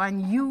that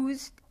one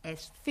used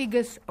as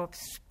figures of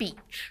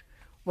speech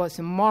was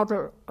a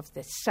model of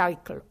the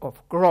cycle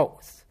of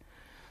growth.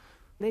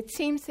 It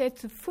seems that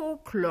the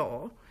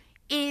folklore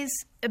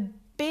is a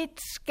bit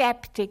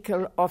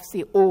skeptical of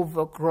the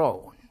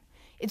overgrown.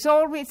 It's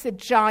always the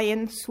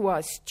giants who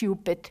are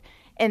stupid,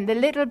 and the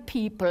little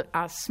people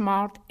are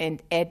smart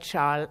and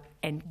agile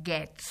and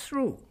get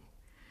through.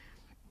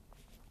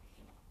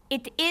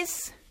 It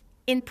is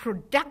in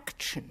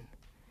production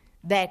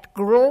that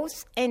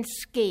growth and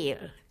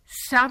scale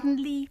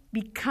suddenly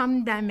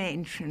become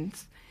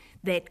dimensions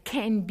that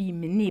can be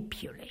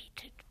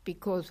manipulated,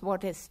 because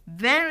what is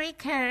very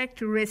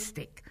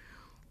characteristic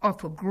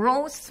of a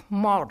growth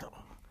model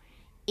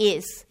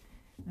is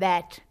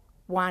that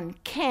one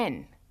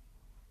can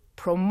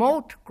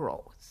promote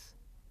growth,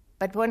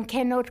 but one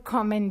cannot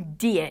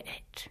commandeer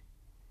it.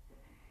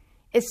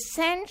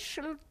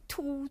 Essential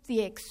to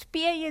the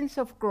experience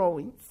of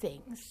growing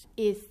things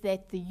is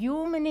that the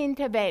human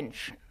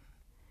intervention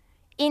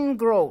in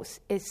growth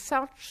is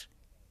such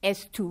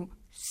as to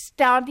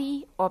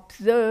study,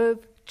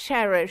 observe,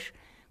 cherish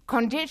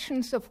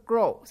conditions of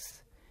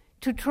growth,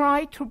 to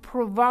try to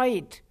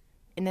provide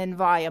an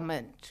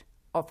environment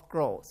of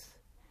growth.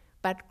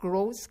 But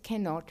growth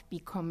cannot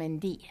be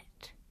commandeered.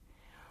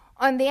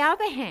 On the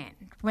other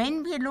hand,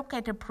 when we look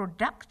at a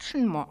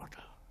production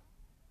model,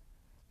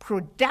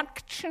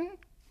 production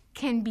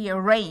can be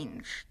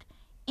arranged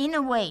in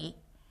a way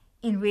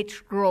in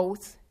which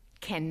growth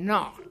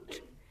cannot.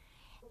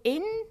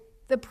 In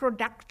the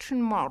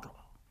production model,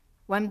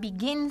 one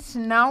begins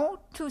now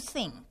to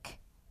think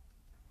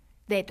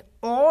that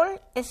all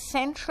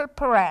essential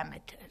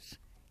parameters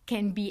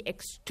can be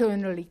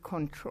externally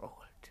controlled.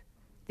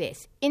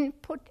 There's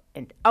input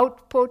and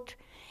output,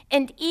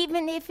 and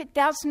even if it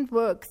doesn't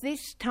work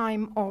this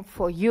time or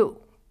for you,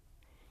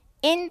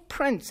 in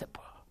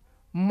principle,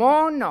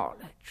 more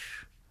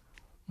knowledge,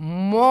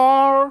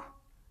 more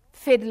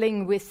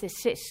fiddling with the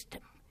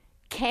system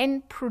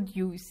can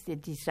produce the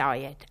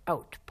desired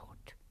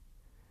output.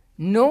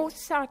 No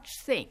such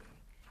thing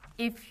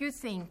if you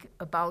think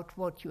about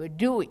what you're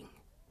doing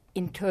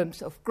in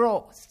terms of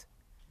growth.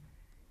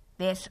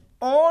 There's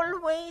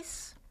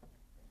always,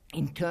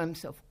 in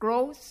terms of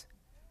growth,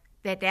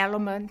 that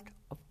element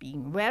of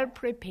being well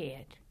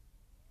prepared,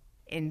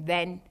 and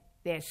then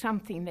there's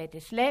something that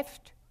is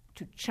left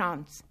to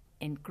chance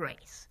and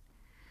grace.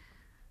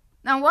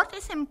 Now, what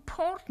is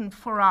important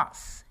for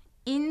us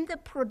in the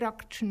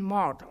production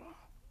model,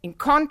 in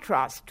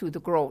contrast to the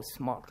growth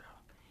model,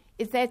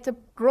 is that the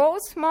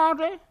growth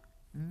model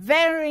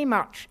very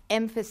much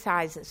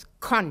emphasizes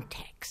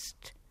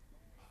context.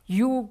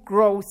 You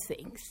grow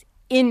things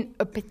in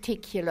a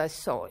particular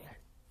soil,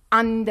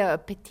 under a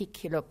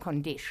particular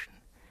condition.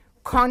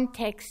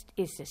 Context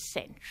is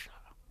essential.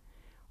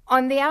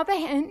 On the other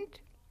hand,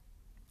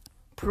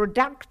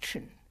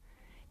 production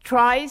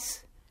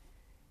tries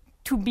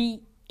to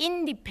be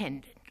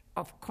independent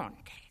of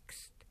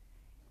context.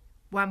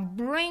 One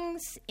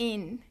brings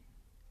in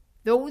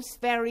those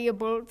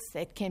variables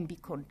that can be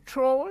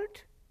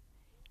controlled,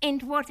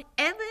 and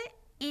whatever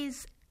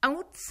is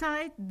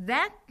outside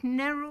that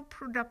narrow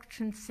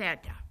production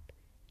setup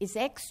is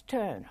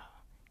external,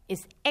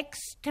 is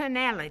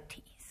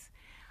externalities,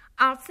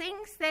 are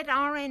things that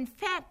are in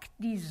fact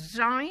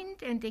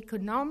designed and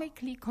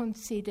economically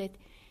considered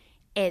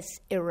as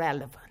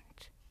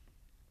irrelevant.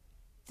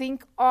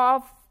 Think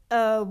of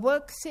a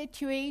work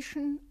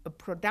situation, a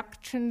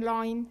production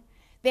line.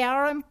 There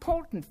are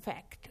important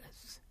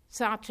factors,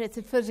 such as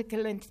the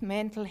physical and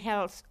mental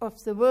health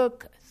of the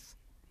workers.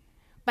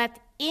 But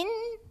in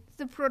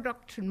the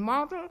production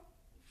model,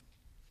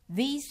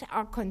 these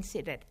are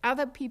considered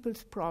other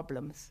people's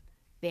problems.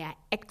 They are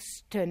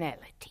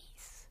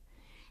externalities.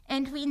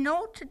 And we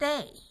know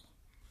today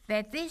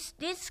that this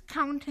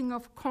discounting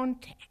of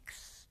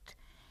context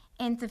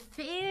and the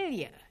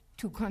failure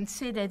to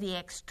consider the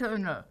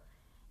external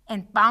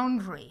and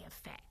boundary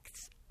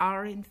effects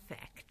are in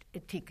fact a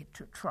ticket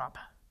to trouble.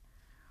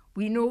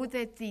 We know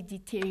that the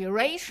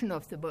deterioration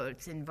of the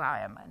world's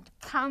environment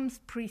comes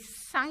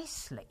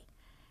precisely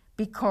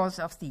because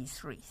of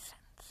these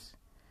reasons.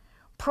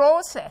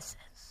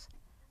 Processes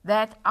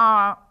that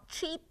are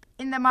cheap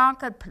in the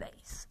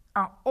marketplace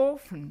are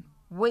often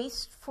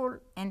wasteful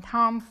and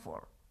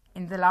harmful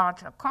in the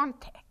larger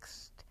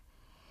context.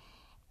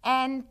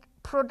 And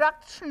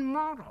production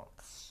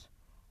models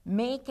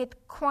make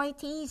it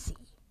quite easy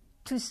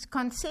to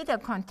consider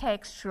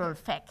contextual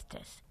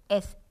factors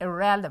as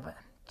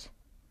irrelevant.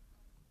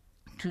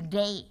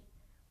 Today,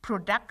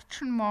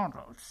 production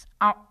models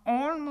are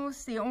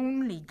almost the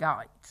only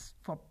guides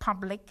for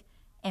public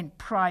and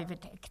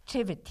private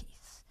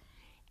activities.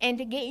 And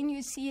again,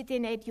 you see it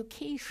in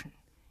education.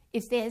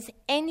 If there's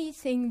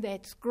anything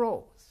that's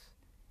growth,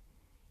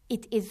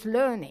 it is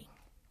learning.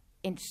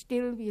 And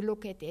still we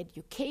look at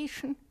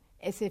education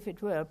as if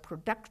it were a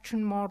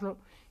production model.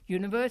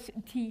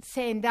 Universities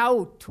send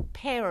out to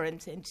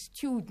parents and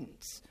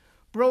students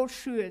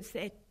brochures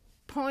that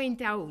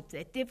point out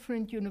that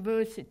different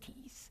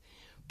universities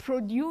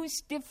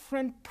produce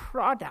different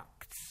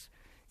products,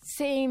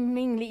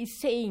 seemingly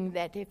saying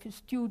that if a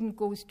student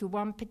goes to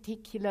one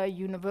particular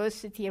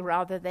university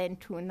rather than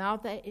to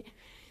another,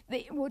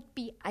 they would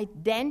be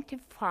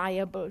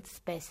identifiable,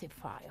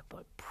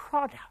 specifiable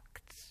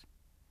products.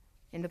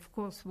 And of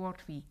course, what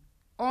we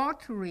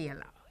ought to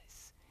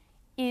realize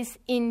is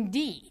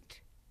indeed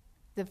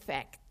the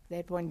fact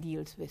that one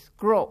deals with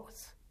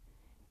growth,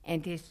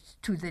 and it's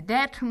to the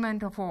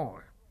detriment of all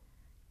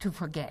to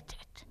forget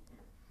it.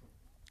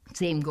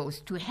 Same goes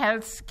to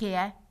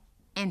healthcare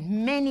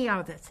and many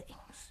other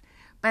things.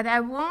 But I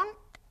want,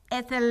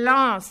 at the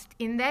last,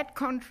 in that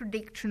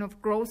contradiction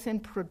of growth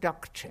and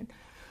production,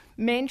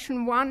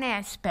 mention one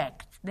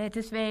aspect that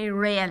is very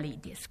rarely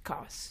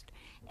discussed.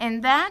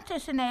 And that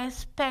is an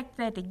aspect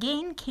that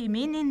again came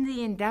in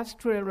the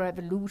Industrial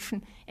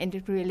Revolution, and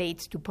it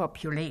relates to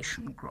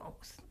population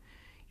growth.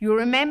 You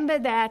remember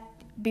that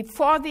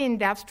before the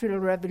Industrial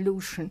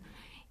Revolution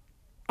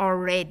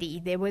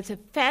already, there was a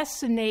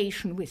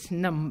fascination with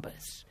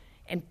numbers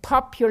and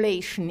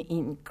population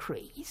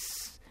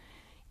increase.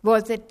 It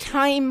was a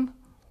time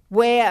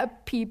where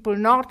people,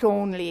 not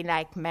only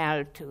like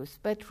Malthus,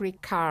 but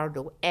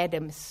Ricardo,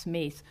 Adam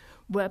Smith,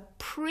 were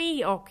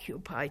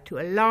preoccupied to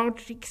a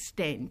large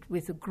extent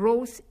with the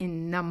growth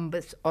in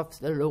numbers of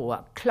the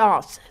lower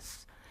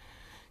classes.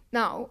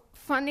 Now,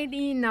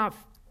 funnily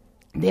enough,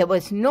 there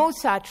was no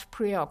such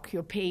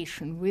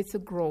preoccupation with the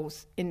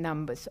growth in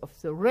numbers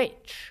of the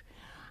rich.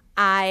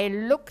 I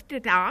looked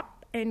it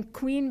up, and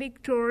Queen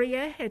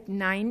Victoria had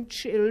 9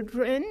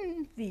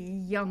 children.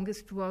 The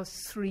youngest was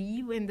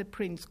 3 when the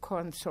Prince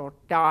Consort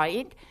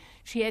died.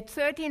 She had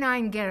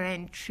 39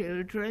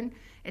 grandchildren,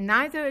 and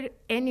neither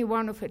any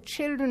one of her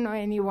children or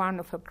any one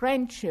of her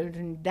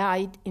grandchildren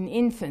died in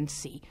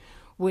infancy,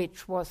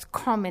 which was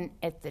common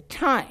at the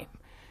time.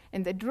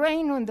 And the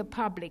drain on the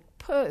public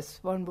purse,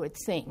 one would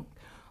think,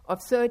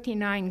 of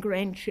 39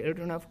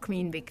 grandchildren of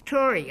Queen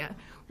Victoria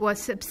was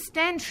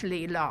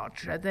substantially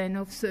larger than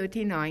of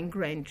 39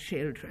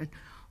 grandchildren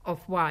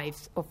of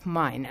wives of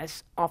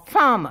miners or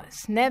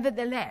farmers.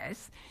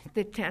 Nevertheless,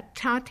 the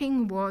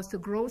tutting was the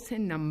growth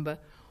in number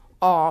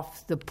of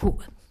the poor.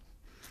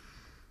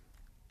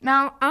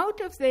 Now,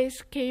 out of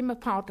this came a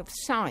part of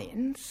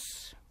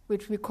science,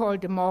 which we call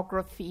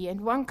demography,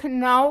 and one can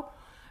now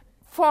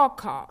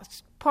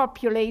forecast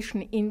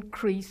population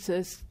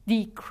increases,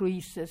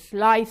 decreases,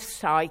 life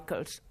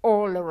cycles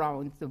all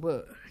around the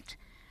world.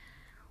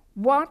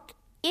 What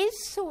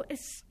is so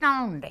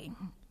astounding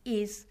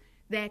is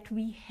that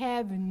we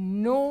have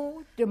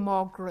no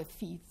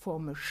demography for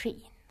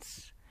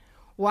machines,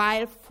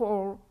 while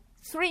for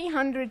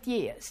 300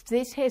 years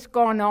this has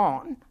gone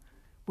on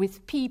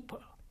with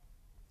people.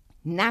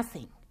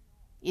 Nothing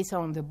is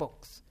on the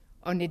books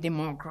on the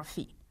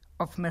demography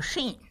of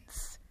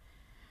machines.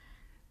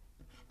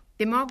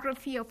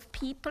 Demography of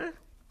people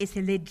is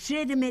a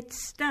legitimate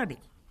study.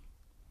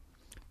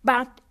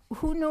 But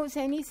who knows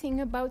anything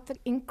about the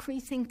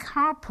increasing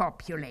car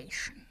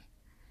population?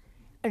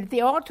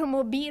 The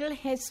automobile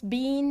has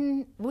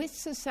been with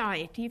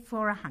society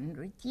for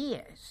 100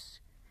 years.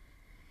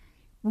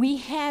 We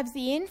have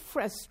the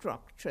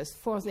infrastructures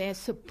for their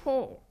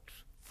support,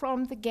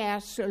 from the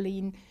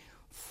gasoline,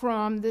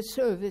 from the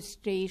service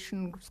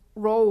stations,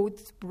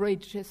 roads,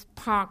 bridges,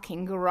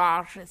 parking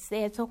garages.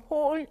 There's a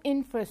whole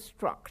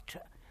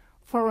infrastructure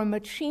for a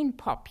machine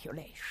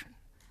population,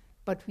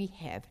 but we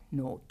have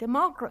no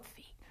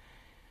demography.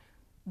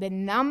 The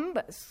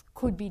numbers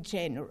could be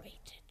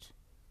generated,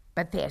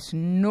 but there's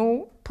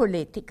no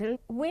political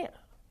will.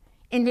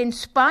 And in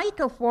spite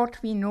of what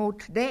we know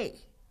today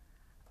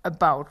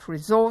about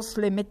resource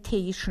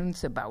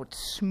limitations, about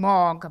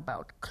smog,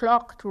 about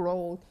clogged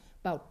roads,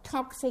 about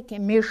toxic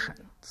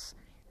emissions,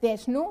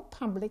 there's no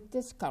public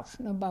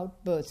discussion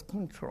about birth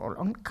control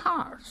on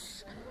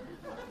cars.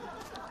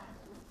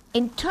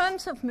 In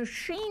terms of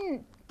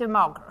machine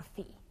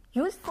demography,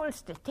 useful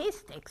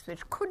statistics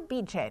which could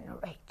be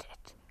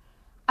generated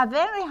are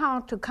very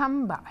hard to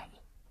come by.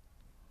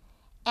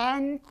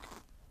 And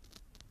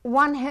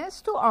one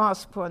has to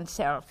ask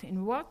oneself,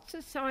 in what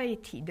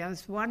society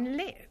does one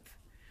live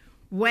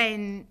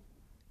when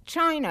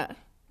China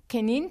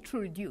can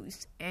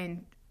introduce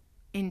and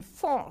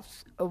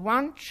enforce a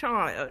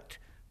one-child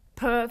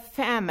per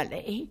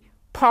family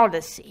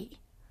policy,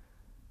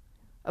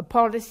 a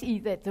policy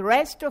that the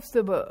rest of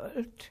the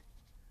world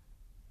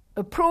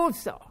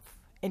approves of,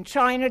 and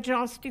China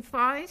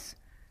justifies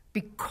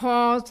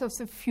because of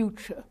the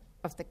future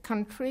of the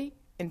country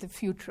and the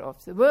future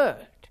of the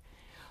world.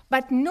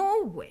 But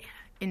nowhere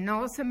in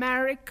North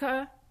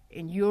America,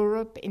 in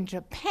Europe, in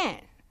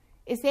Japan,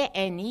 is there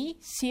any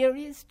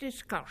serious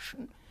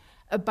discussion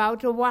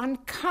about a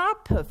one-car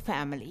per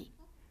family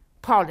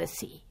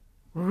policy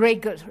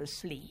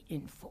rigorously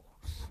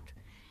enforced.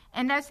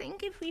 And I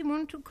think if we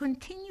want to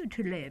continue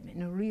to live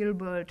in a real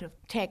world of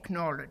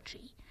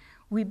technology,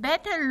 we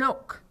better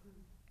look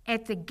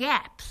at the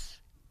gaps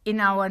in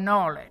our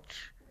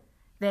knowledge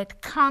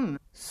that come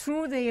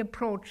through the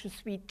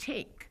approaches we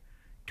take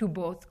to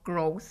both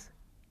growth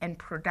and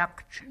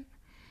production.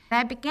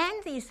 I began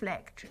these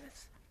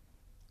lectures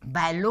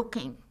by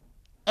looking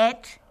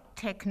at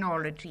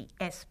technology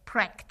as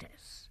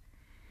practice.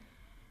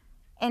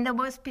 And I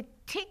was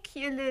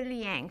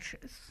particularly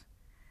anxious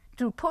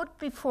to put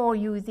before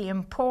you the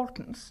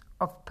importance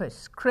of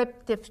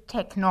prescriptive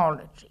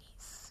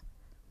technologies.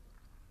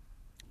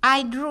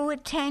 I drew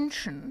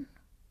attention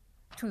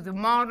to the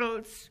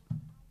models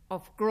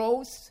of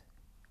growth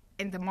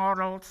and the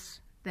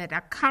models that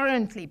are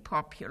currently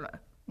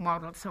popular,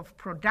 models of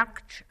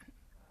production.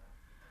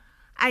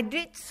 I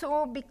did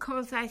so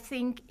because I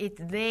think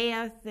it's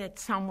there that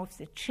some of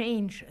the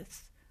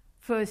changes,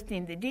 first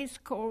in the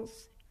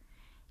discourse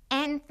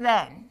and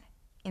then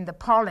in the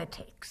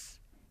politics,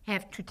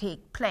 have to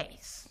take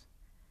place.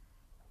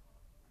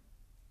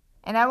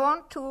 And I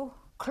want to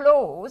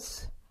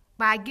close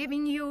by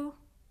giving you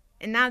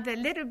another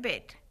little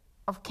bit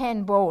of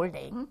Ken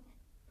Boulding,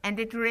 and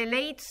it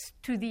relates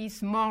to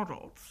these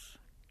models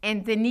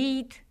and the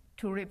need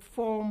to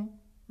reform,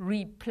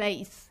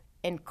 replace,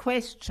 and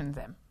question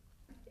them.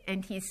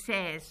 And he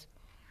says,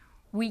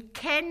 we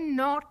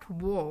cannot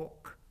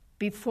walk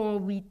before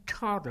we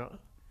toddle,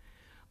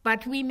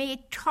 but we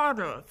may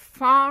toddle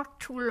far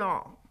too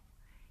long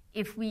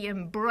if we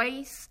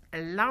embrace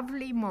a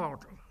lovely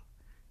model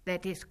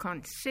that is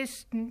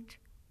consistent,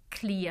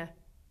 clear,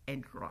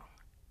 and raw.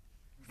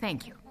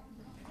 Thank you.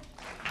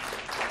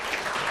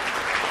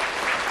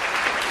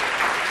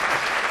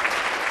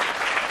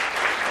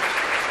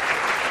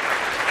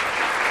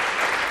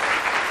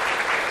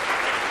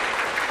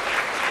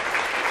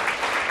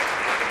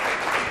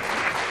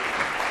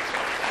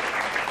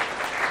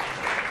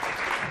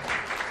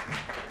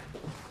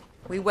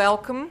 We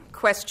welcome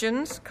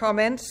questions,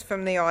 comments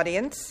from the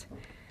audience,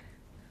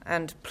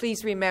 and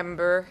please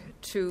remember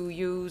to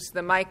use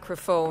the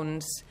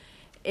microphones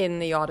in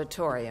the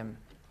auditorium.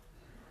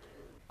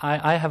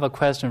 I have a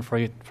question for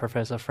you,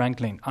 Professor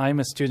Franklin.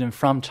 I'm a student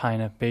from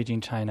China,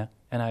 Beijing, China,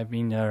 and I've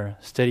been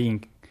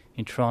studying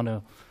in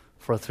Toronto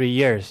for 3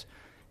 years.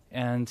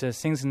 And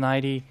since the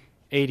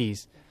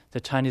 1980s, the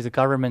Chinese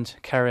government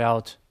carry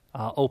out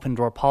open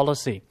door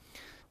policy.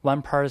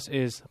 One part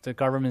is the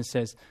government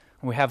says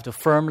we have to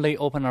firmly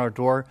open our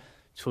door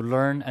to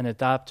learn and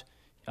adapt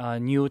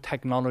new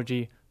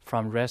technology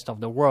from the rest of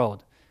the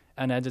world.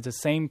 And at the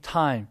same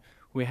time,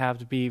 we have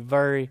to be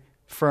very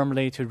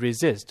firmly to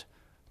resist,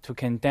 to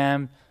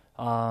condemn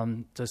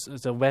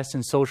the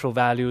Western social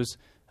values,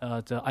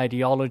 the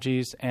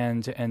ideologies,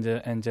 and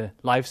the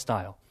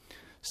lifestyle.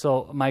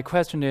 So my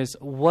question is,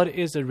 what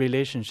is the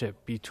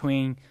relationship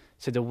between,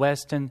 say, the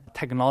Western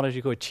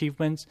technological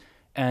achievements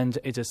and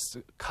its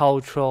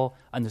cultural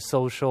and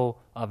social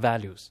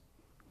values?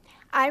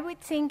 I would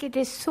think it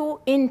is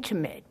so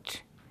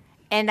intimate,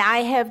 and I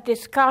have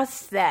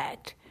discussed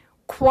that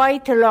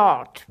quite a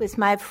lot with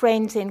my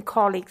friends and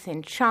colleagues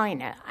in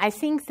China. I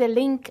think the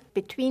link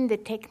between the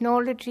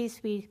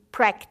technologies we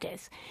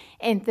practice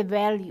and the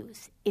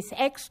values is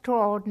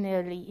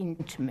extraordinarily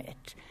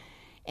intimate.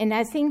 And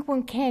I think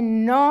one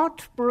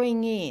cannot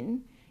bring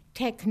in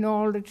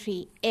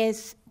technology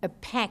as a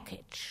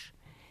package.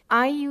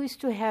 I used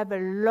to have a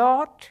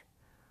lot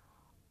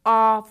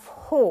of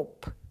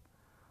hope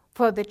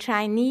for the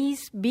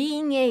Chinese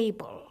being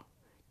able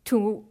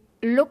to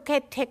look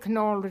at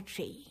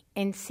technology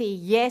and say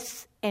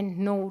yes and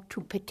no to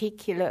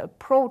particular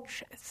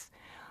approaches.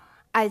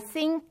 I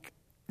think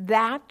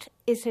that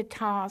is a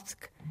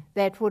task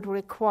that would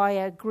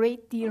require a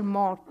great deal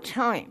more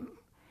time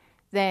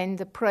than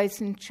the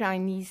present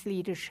Chinese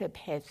leadership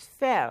has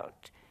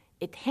felt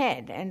it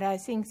had. And I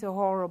think the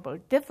horrible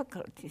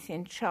difficulties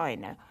in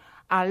China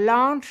are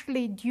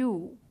largely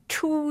due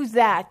to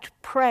that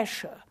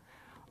pressure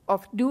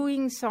of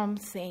doing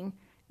something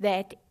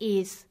that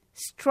is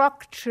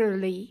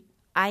structurally,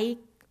 I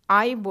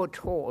would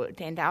hold,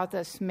 and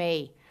others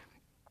may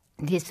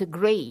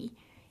disagree,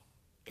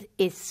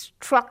 is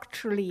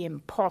structurally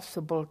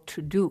impossible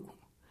to do.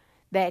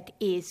 That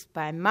is,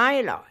 by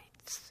my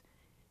lights,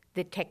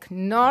 the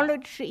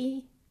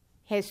technology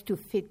has to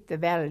fit the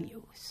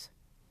values,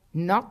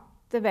 not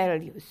the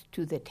values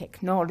to the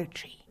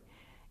technology.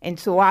 And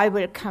so I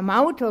will come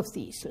out of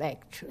these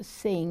lectures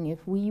saying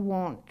if we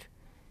want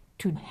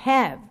to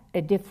have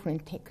a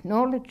different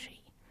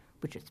technology,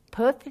 which is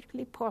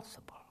perfectly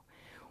possible,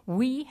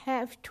 we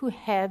have to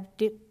have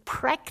the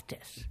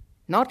practice,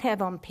 not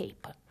have on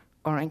paper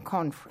or in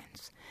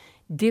conference,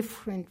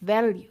 different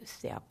values.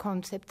 There are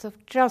concepts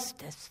of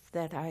justice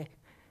that I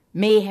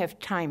may have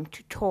time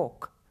to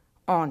talk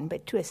on.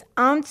 But to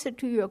answer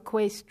to your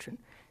question,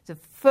 the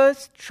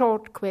first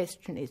short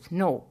question is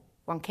no.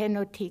 One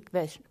cannot take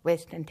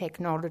Western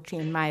technology,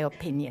 in my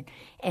opinion,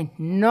 and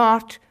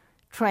not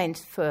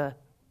transfer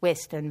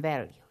Western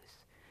values.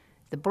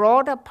 The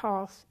broader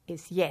path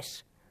is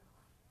yes.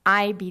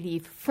 I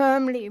believe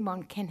firmly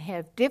one can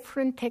have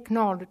different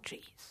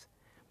technologies,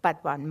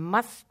 but one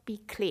must be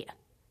clear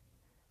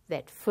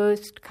that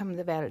first come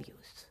the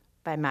values,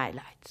 by my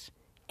lights,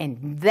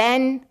 and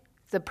then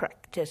the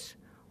practice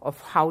of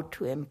how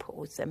to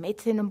impose them.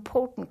 It's an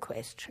important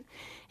question,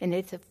 and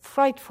it's a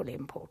frightfully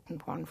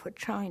important one for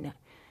China.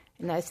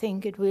 And I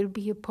think it will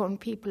be upon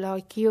people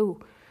like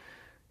you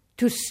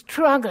to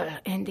struggle,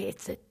 and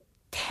it's a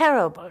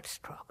terrible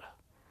struggle,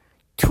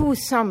 to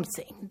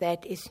something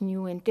that is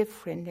new and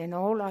different. And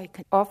all I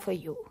can offer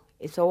you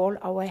is all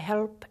our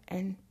help,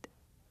 and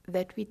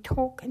that we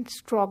talk and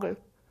struggle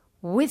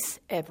with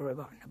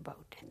everyone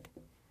about it.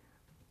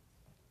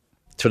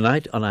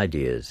 Tonight on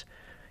Ideas,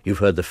 you've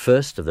heard the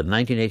first of the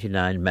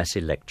 1989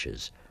 Massey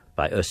Lectures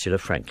by Ursula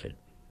Franklin.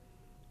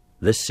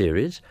 This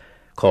series,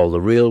 called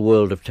The Real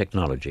World of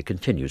Technology,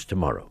 continues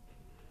tomorrow.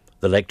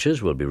 The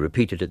lectures will be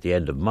repeated at the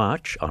end of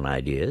March on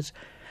Ideas,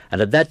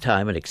 and at that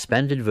time an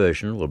expanded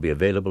version will be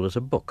available as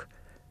a book,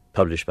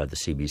 published by the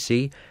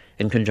CBC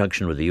in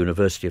conjunction with the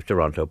University of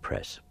Toronto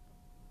Press.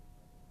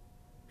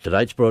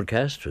 Tonight's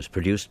broadcast was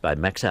produced by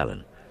Max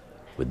Allen,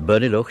 with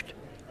Bernie Lucht,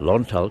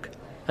 Lon Tulk,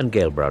 and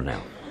Gail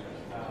Brownell.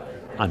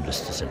 I'm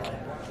Mr. Sinclair.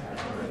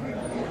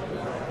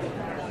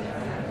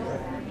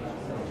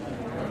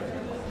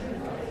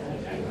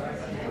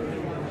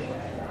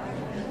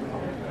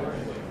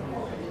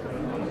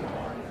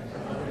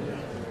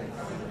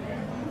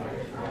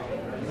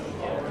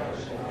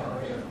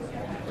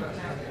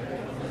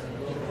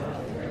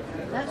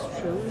 That's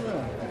true,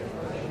 yeah.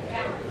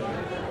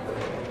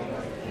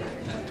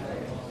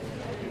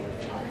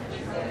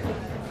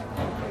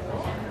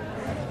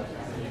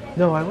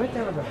 No, I went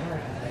down to the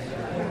park.